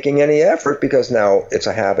even making any effort, because now it's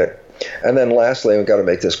a habit. And then lastly, we've got to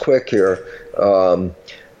make this quick here,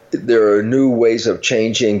 there are new ways of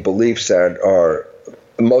changing beliefs that are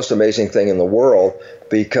the most amazing thing in the world,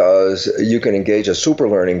 because you can engage a super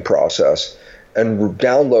learning process and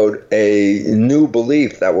download a new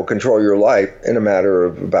belief that will control your life in a matter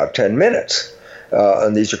of about 10 minutes.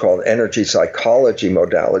 And these are called energy psychology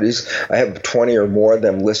modalities. I have 20 or more of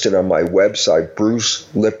them listed on my website,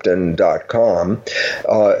 brucelipton.com.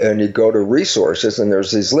 And you go to resources, and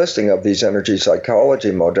there's this listing of these energy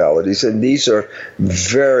psychology modalities. And these are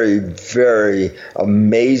very, very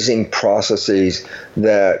amazing processes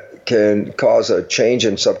that can cause a change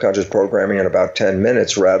in subconscious programming in about 10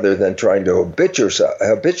 minutes, rather than trying to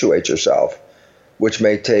habituate yourself, which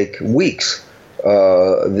may take weeks.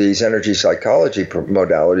 These energy psychology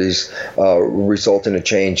modalities result in a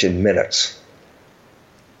change in minutes.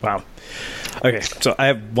 Wow. Okay, so I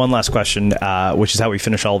have one last question, which is how we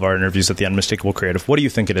finish all of our interviews at the Unmistakable Creative. What do you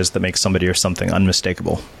think it is that makes somebody or something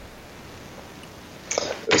unmistakable?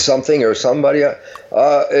 Something or somebody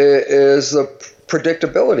is the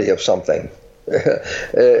predictability of something.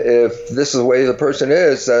 If this is the way the person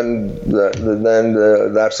is, then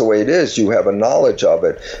that's the way it is. You have a knowledge of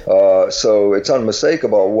it, so it's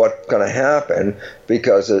unmistakable what's going to happen,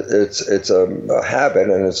 because it's a habit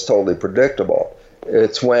and it's totally predictable.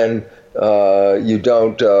 It's when you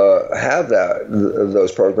don't have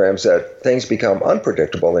those programs that things become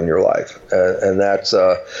unpredictable in your life, and that's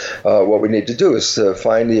what we need to do, is to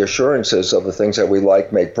find the assurances of the things that we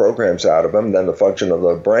like, make programs out of them. Then the function of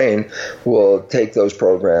the brain will take those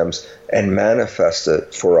programs and manifest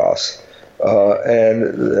it for us,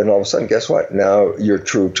 and all of a sudden, guess what? Now you're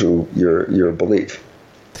true to your belief.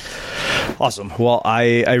 Awesome. Well,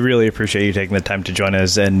 I really appreciate you taking the time to join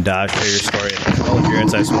us and share your story and all of your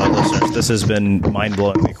insights with our listeners. This has been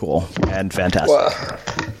mind-blowingly cool and fantastic. Well,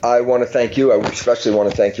 I want to thank you. I especially want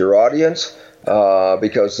to thank your audience,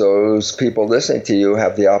 because those people listening to you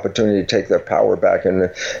have the opportunity to take their power back.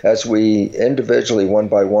 And as we individually, one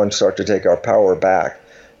by one, start to take our power back,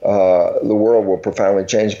 the world will profoundly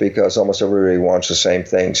change, because almost everybody wants the same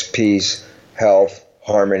things: peace, health,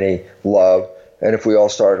 harmony, love. And if we all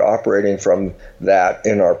start operating from that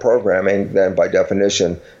in our programming, then by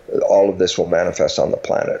definition, all of this will manifest on the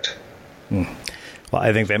planet. Well,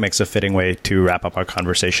 I think that makes a fitting way to wrap up our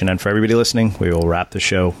conversation. And for everybody listening, we will wrap the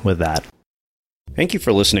show with that. Thank you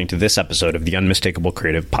for listening to this episode of the Unmistakable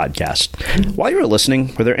Creative Podcast. While you were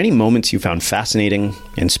listening, were there any moments you found fascinating,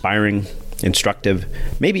 inspiring, instructive,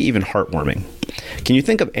 maybe even heartwarming? Can you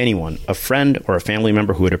think of anyone, a friend or a family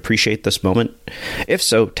member who would appreciate this moment? If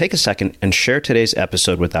so, take a second and share today's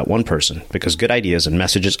episode with that one person, because good ideas and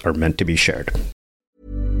messages are meant to be shared.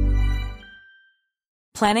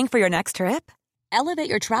 Planning for your next trip? Elevate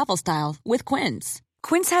your travel style with Quince.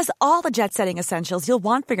 Quince has all the jet-setting essentials you'll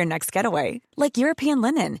want for your next getaway, like European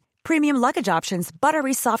linen, premium luggage options,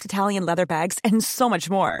 buttery soft Italian leather bags, and so much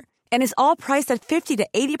more. And is all priced at 50 to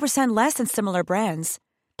 80% less than similar brands.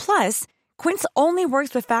 Plus, Quince only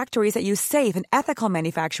works with factories that use safe and ethical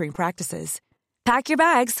manufacturing practices. Pack your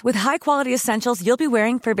bags with high-quality essentials you'll be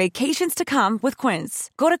wearing for vacations to come with Quince.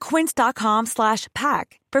 Go to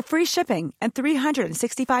quince.com/pack for free shipping and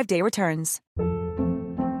 365-day returns.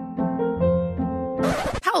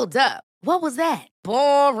 Hold up. What was that?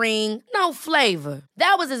 Boring. No flavor.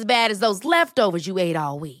 That was as bad as those leftovers you ate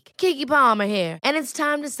all week. Keke Palmer here, and it's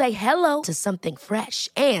time to say hello to something fresh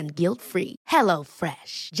and guilt-free. Hello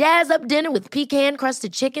Fresh. Jazz up dinner with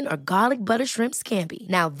pecan-crusted chicken or garlic butter shrimp scampi.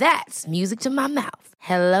 Now that's music to my mouth.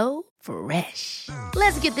 Hello Fresh.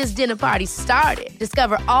 Let's get this dinner party started.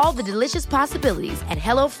 Discover all the delicious possibilities at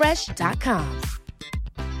hellofresh.com.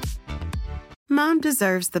 Mom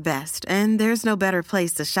deserves the best, and there's no better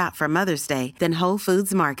place to shop for Mother's Day than Whole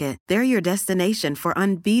Foods Market. They're your destination for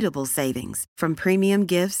unbeatable savings, from premium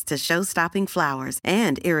gifts to show-stopping flowers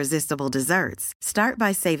and irresistible desserts. Start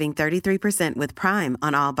by saving 33% with Prime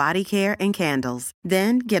on all body care and candles.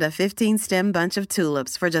 Then get a 15-stem bunch of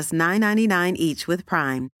tulips for just $9.99 each with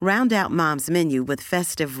Prime. Round out Mom's menu with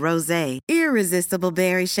festive rosé, irresistible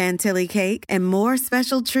berry chantilly cake, and more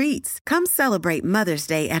special treats. Come celebrate Mother's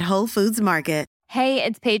Day at Whole Foods Market. Hey,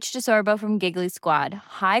 it's Paige DeSorbo from Giggly Squad.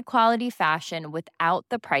 High quality fashion without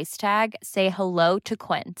the price tag. Say hello to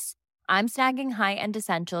Quince. I'm snagging high-end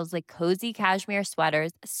essentials like cozy cashmere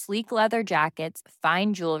sweaters, sleek leather jackets,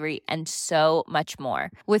 fine jewelry, and so much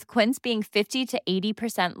more. With Quince being 50 to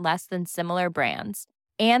 80% less than similar brands.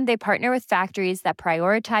 And they partner with factories that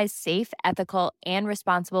prioritize safe, ethical, and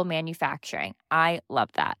responsible manufacturing. I love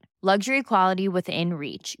that. Luxury quality within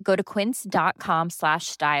reach. Go to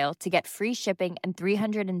quince.com/style to get free shipping and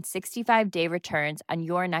 365-day returns on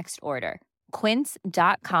your next order.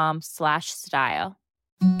 Quince.com/style.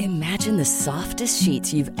 Imagine the softest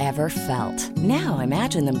sheets you've ever felt. Now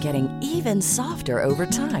imagine them getting even softer over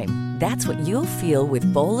time. That's what you'll feel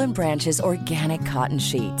with Boll & Branch's organic cotton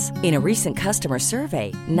sheets. In a recent customer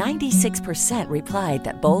survey, 96% replied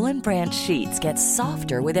that Boll & Branch sheets get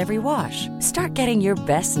softer with every wash. Start getting your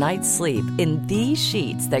best night's sleep in these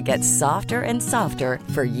sheets that get softer and softer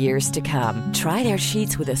for years to come. Try their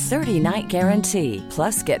sheets with a 30-night guarantee.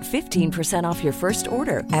 Plus, get 15% off your first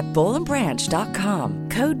order at bollandbranch.com.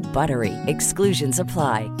 Code BUTTERY. Exclusions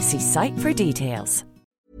apply. See site for details.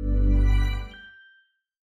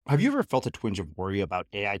 Have you ever felt a twinge of worry about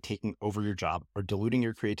AI taking over your job or diluting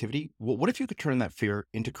your creativity? Well, what if you could turn that fear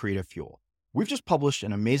into creative fuel? We've just published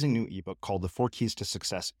an amazing new ebook called The 4 Keys to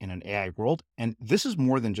Success in an AI World, and this is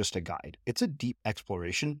more than just a guide. It's a deep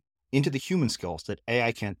exploration into the human skills that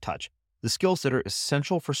AI can't touch, the skills that are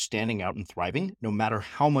essential for standing out and thriving, no matter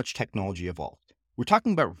how much technology evolved. We're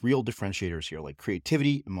talking about real differentiators here, like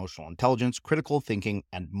creativity, emotional intelligence, critical thinking,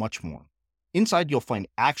 and much more. Inside, you'll find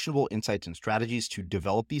actionable insights and strategies to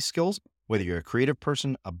develop these skills, whether you're a creative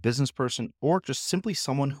person, a business person, or just simply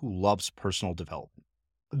someone who loves personal development.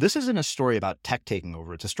 This isn't a story about tech taking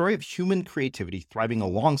over. It's a story of human creativity thriving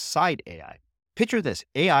alongside AI. Picture this,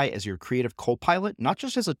 AI as your creative co-pilot, not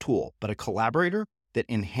just as a tool, but a collaborator that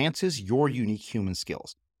enhances your unique human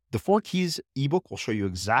skills. The 4 Keys ebook will show you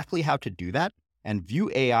exactly how to do that and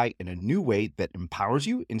view AI in a new way that empowers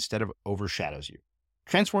you instead of overshadows you.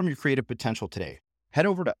 Transform your creative potential today. Head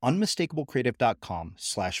over to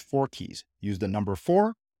unmistakablecreative.com/4keys. Use the number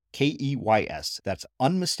 4, KEYS. That's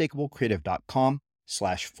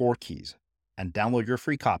unmistakablecreative.com/4keys and download your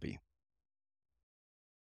free copy.